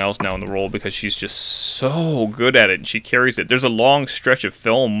anyone else now in the role because she's just so good at it and she carries it. There's a long stretch of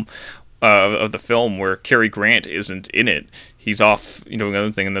film. Of the film where Cary Grant isn't in it. He's off, doing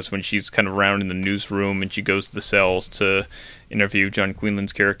other thing, and that's when she's kind of around in the newsroom and she goes to the cells to interview John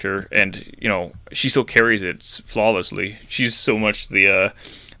Quinlan's character, and she still carries it flawlessly. She's so much the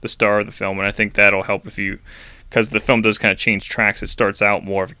star of the film, and I think that'll help because the film does kind of change tracks. It starts out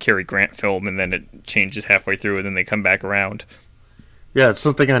more of a Cary Grant film, and then it changes halfway through, and then they come back around. Yeah, it's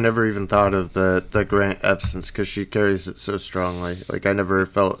something I never even thought of, the Grant absence, because she carries it so strongly. Like, I never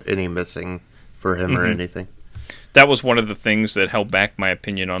felt any missing for him or anything. That was one of the things that held back my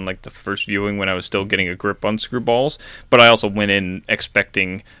opinion on, like, the first viewing when I was still getting a grip on Screwballs. But I also went in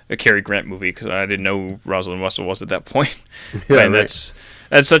expecting a Cary Grant movie, because I didn't know who Rosalind Russell was at that point. Yeah, and right.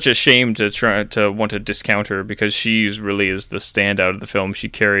 That's such a shame to try to want to discount her, because she really is the standout of the film. She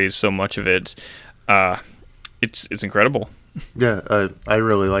carries so much of it. It's incredible. Yeah, I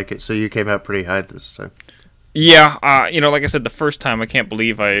really like it. So you came out pretty high this time. Yeah, like I said, the first time, I can't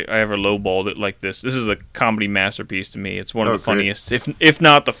believe I ever lowballed it like this. This is a comedy masterpiece to me. It's one of the funniest, if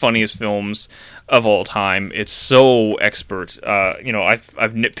not the funniest films of all time. It's so expert.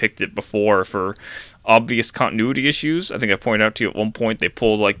 I've nitpicked it before for obvious continuity issues. I think I pointed out to you at one point they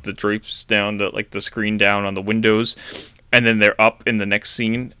pulled like the drapes down, the screen down on the windows, and then they're up in the next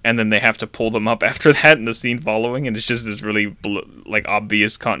scene, and then they have to pull them up after that in the scene following, and it's just this really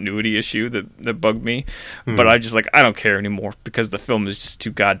obvious continuity issue that bugged me. But I don't care anymore because the film is just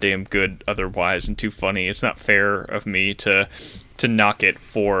too goddamn good otherwise and too funny. It's not fair of me to knock it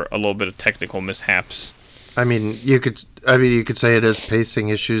for a little bit of technical mishaps. You could say it is pacing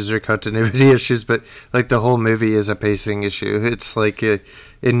issues or continuity issues, but like the whole movie is a pacing issue. It's like a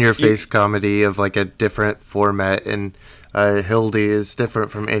in-your-face comedy of like a different format, and Hildy is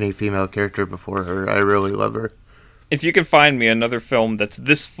different from any female character before her. I really love her. If you can find me another film that's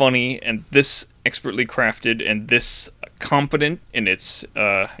this funny and this expertly crafted and this competent in its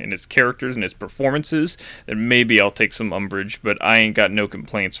characters and its performances, then maybe I'll take some umbrage, but I ain't got no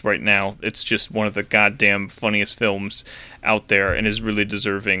complaints right now. It's just one of the goddamn funniest films out there and is really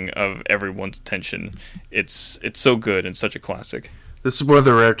deserving of everyone's attention. It's so good and such a classic. This is one of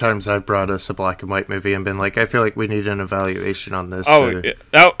the rare times I've brought us a black and white movie and been like, I feel like we need an evaluation on this.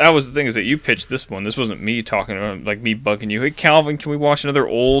 That was the thing, is that you pitched this one. This wasn't me talking about, like, me bugging you. Hey, Calvin, can we watch another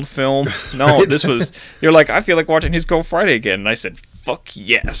old film? No, right. This was, you're like, I feel like watching his Go Friday again. And I said, fuck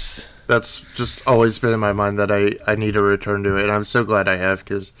yes. That's just always been in my mind that I need to return to it. And I'm so glad I have,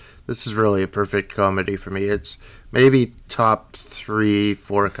 because this is really a perfect comedy for me. It's maybe top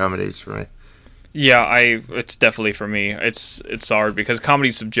 3-4 comedies for me. Yeah, it's definitely for me. It's hard because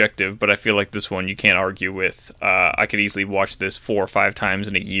comedy's subjective, but I feel like this one you can't argue with. I could easily watch this 4 or 5 times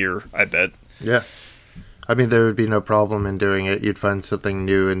in a year, I bet. Yeah. I mean, there would be no problem in doing it. You'd find something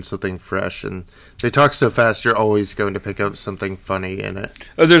new and something fresh, and they talk so fast, you're always going to pick up something funny in it.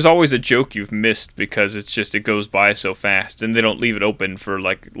 There's always a joke you've missed because it goes by so fast, and they don't leave it open for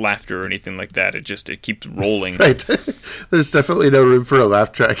like laughter or anything like that. It keeps rolling. Right. There's definitely no room for a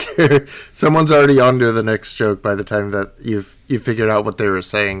laugh track here. Someone's already on to the next joke by the time that you figured out what they were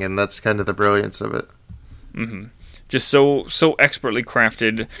saying, and that's kind of the brilliance of it. Mm-hmm. Just so expertly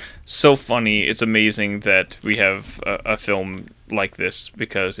crafted, so funny. It's amazing that we have a film like this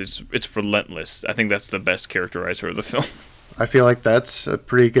because it's relentless. I think that's the best characterizer of the film. I feel like that's a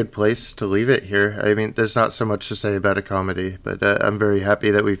pretty good place to leave it here. I mean, there's not so much to say about a comedy, but I'm very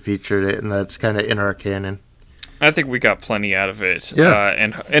happy that we featured it and that's kind of in our canon. I think we got plenty out of it. Yeah.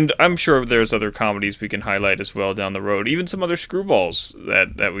 And I'm sure there's other comedies we can highlight as well down the road. Even some other screwballs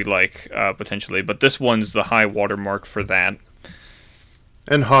that we like, potentially. But this one's the high watermark for that.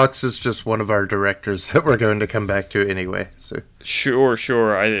 And Hawks is just one of our directors that we're going to come back to anyway. So Sure.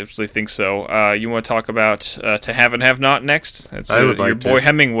 I absolutely think so. You want to talk about To Have and Have Not next? That's I would like your boy to.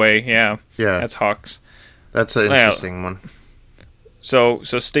 Hemingway, yeah. Yeah. That's Hawks. That's an interesting one. So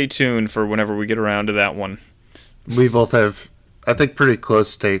stay tuned for whenever we get around to that one. We both have, I think, pretty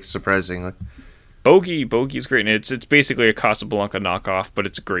close takes, surprisingly. Bogey is great, and it's basically a Casablanca knockoff, but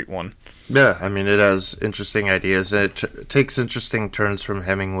it's a great one. Yeah, I mean, it has interesting ideas, and it takes interesting turns from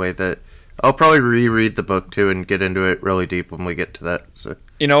Hemingway that I'll probably reread the book, too, and get into it really deep when we get to that. So,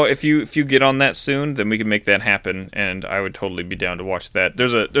 you know, if you get on that soon, then we can make that happen, and I would totally be down to watch that.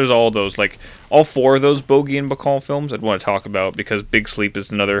 There's all those, like, all four of those Bogey and Bacall films I'd want to talk about, because Big Sleep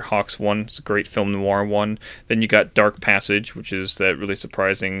is another Hawks one. It's a great film noir one. Then you got Dark Passage, which is that really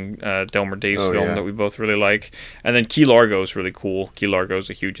surprising Delmer Daves film that we both really like. And then Key Largo is really cool. Key Largo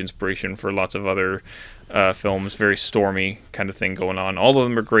is a huge inspiration for lots of other films, very stormy kind of thing going on. All of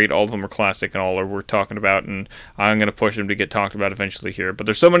them are great, all of them are classic, and all are worth talking about, and I'm going to push them to get talked about eventually here. But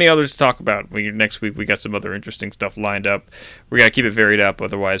there's so many others to talk about. Next week we got some other interesting stuff lined up. We got to keep it varied up,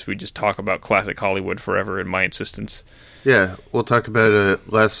 otherwise we just talk about classic Hollywood forever, in my insistence. yeah, we'll talk about a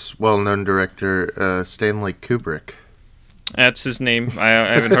less well-known director, Stanley Kubrick. That's his name. I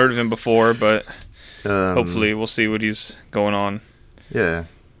haven't heard of him before, but hopefully we'll see what he's going on. Yeah.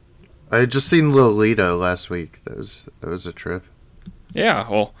 I had just seen Lolita last week. That was a trip. Yeah,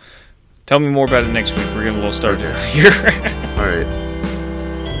 well, tell me more about it next week. We're getting a little started here. All right.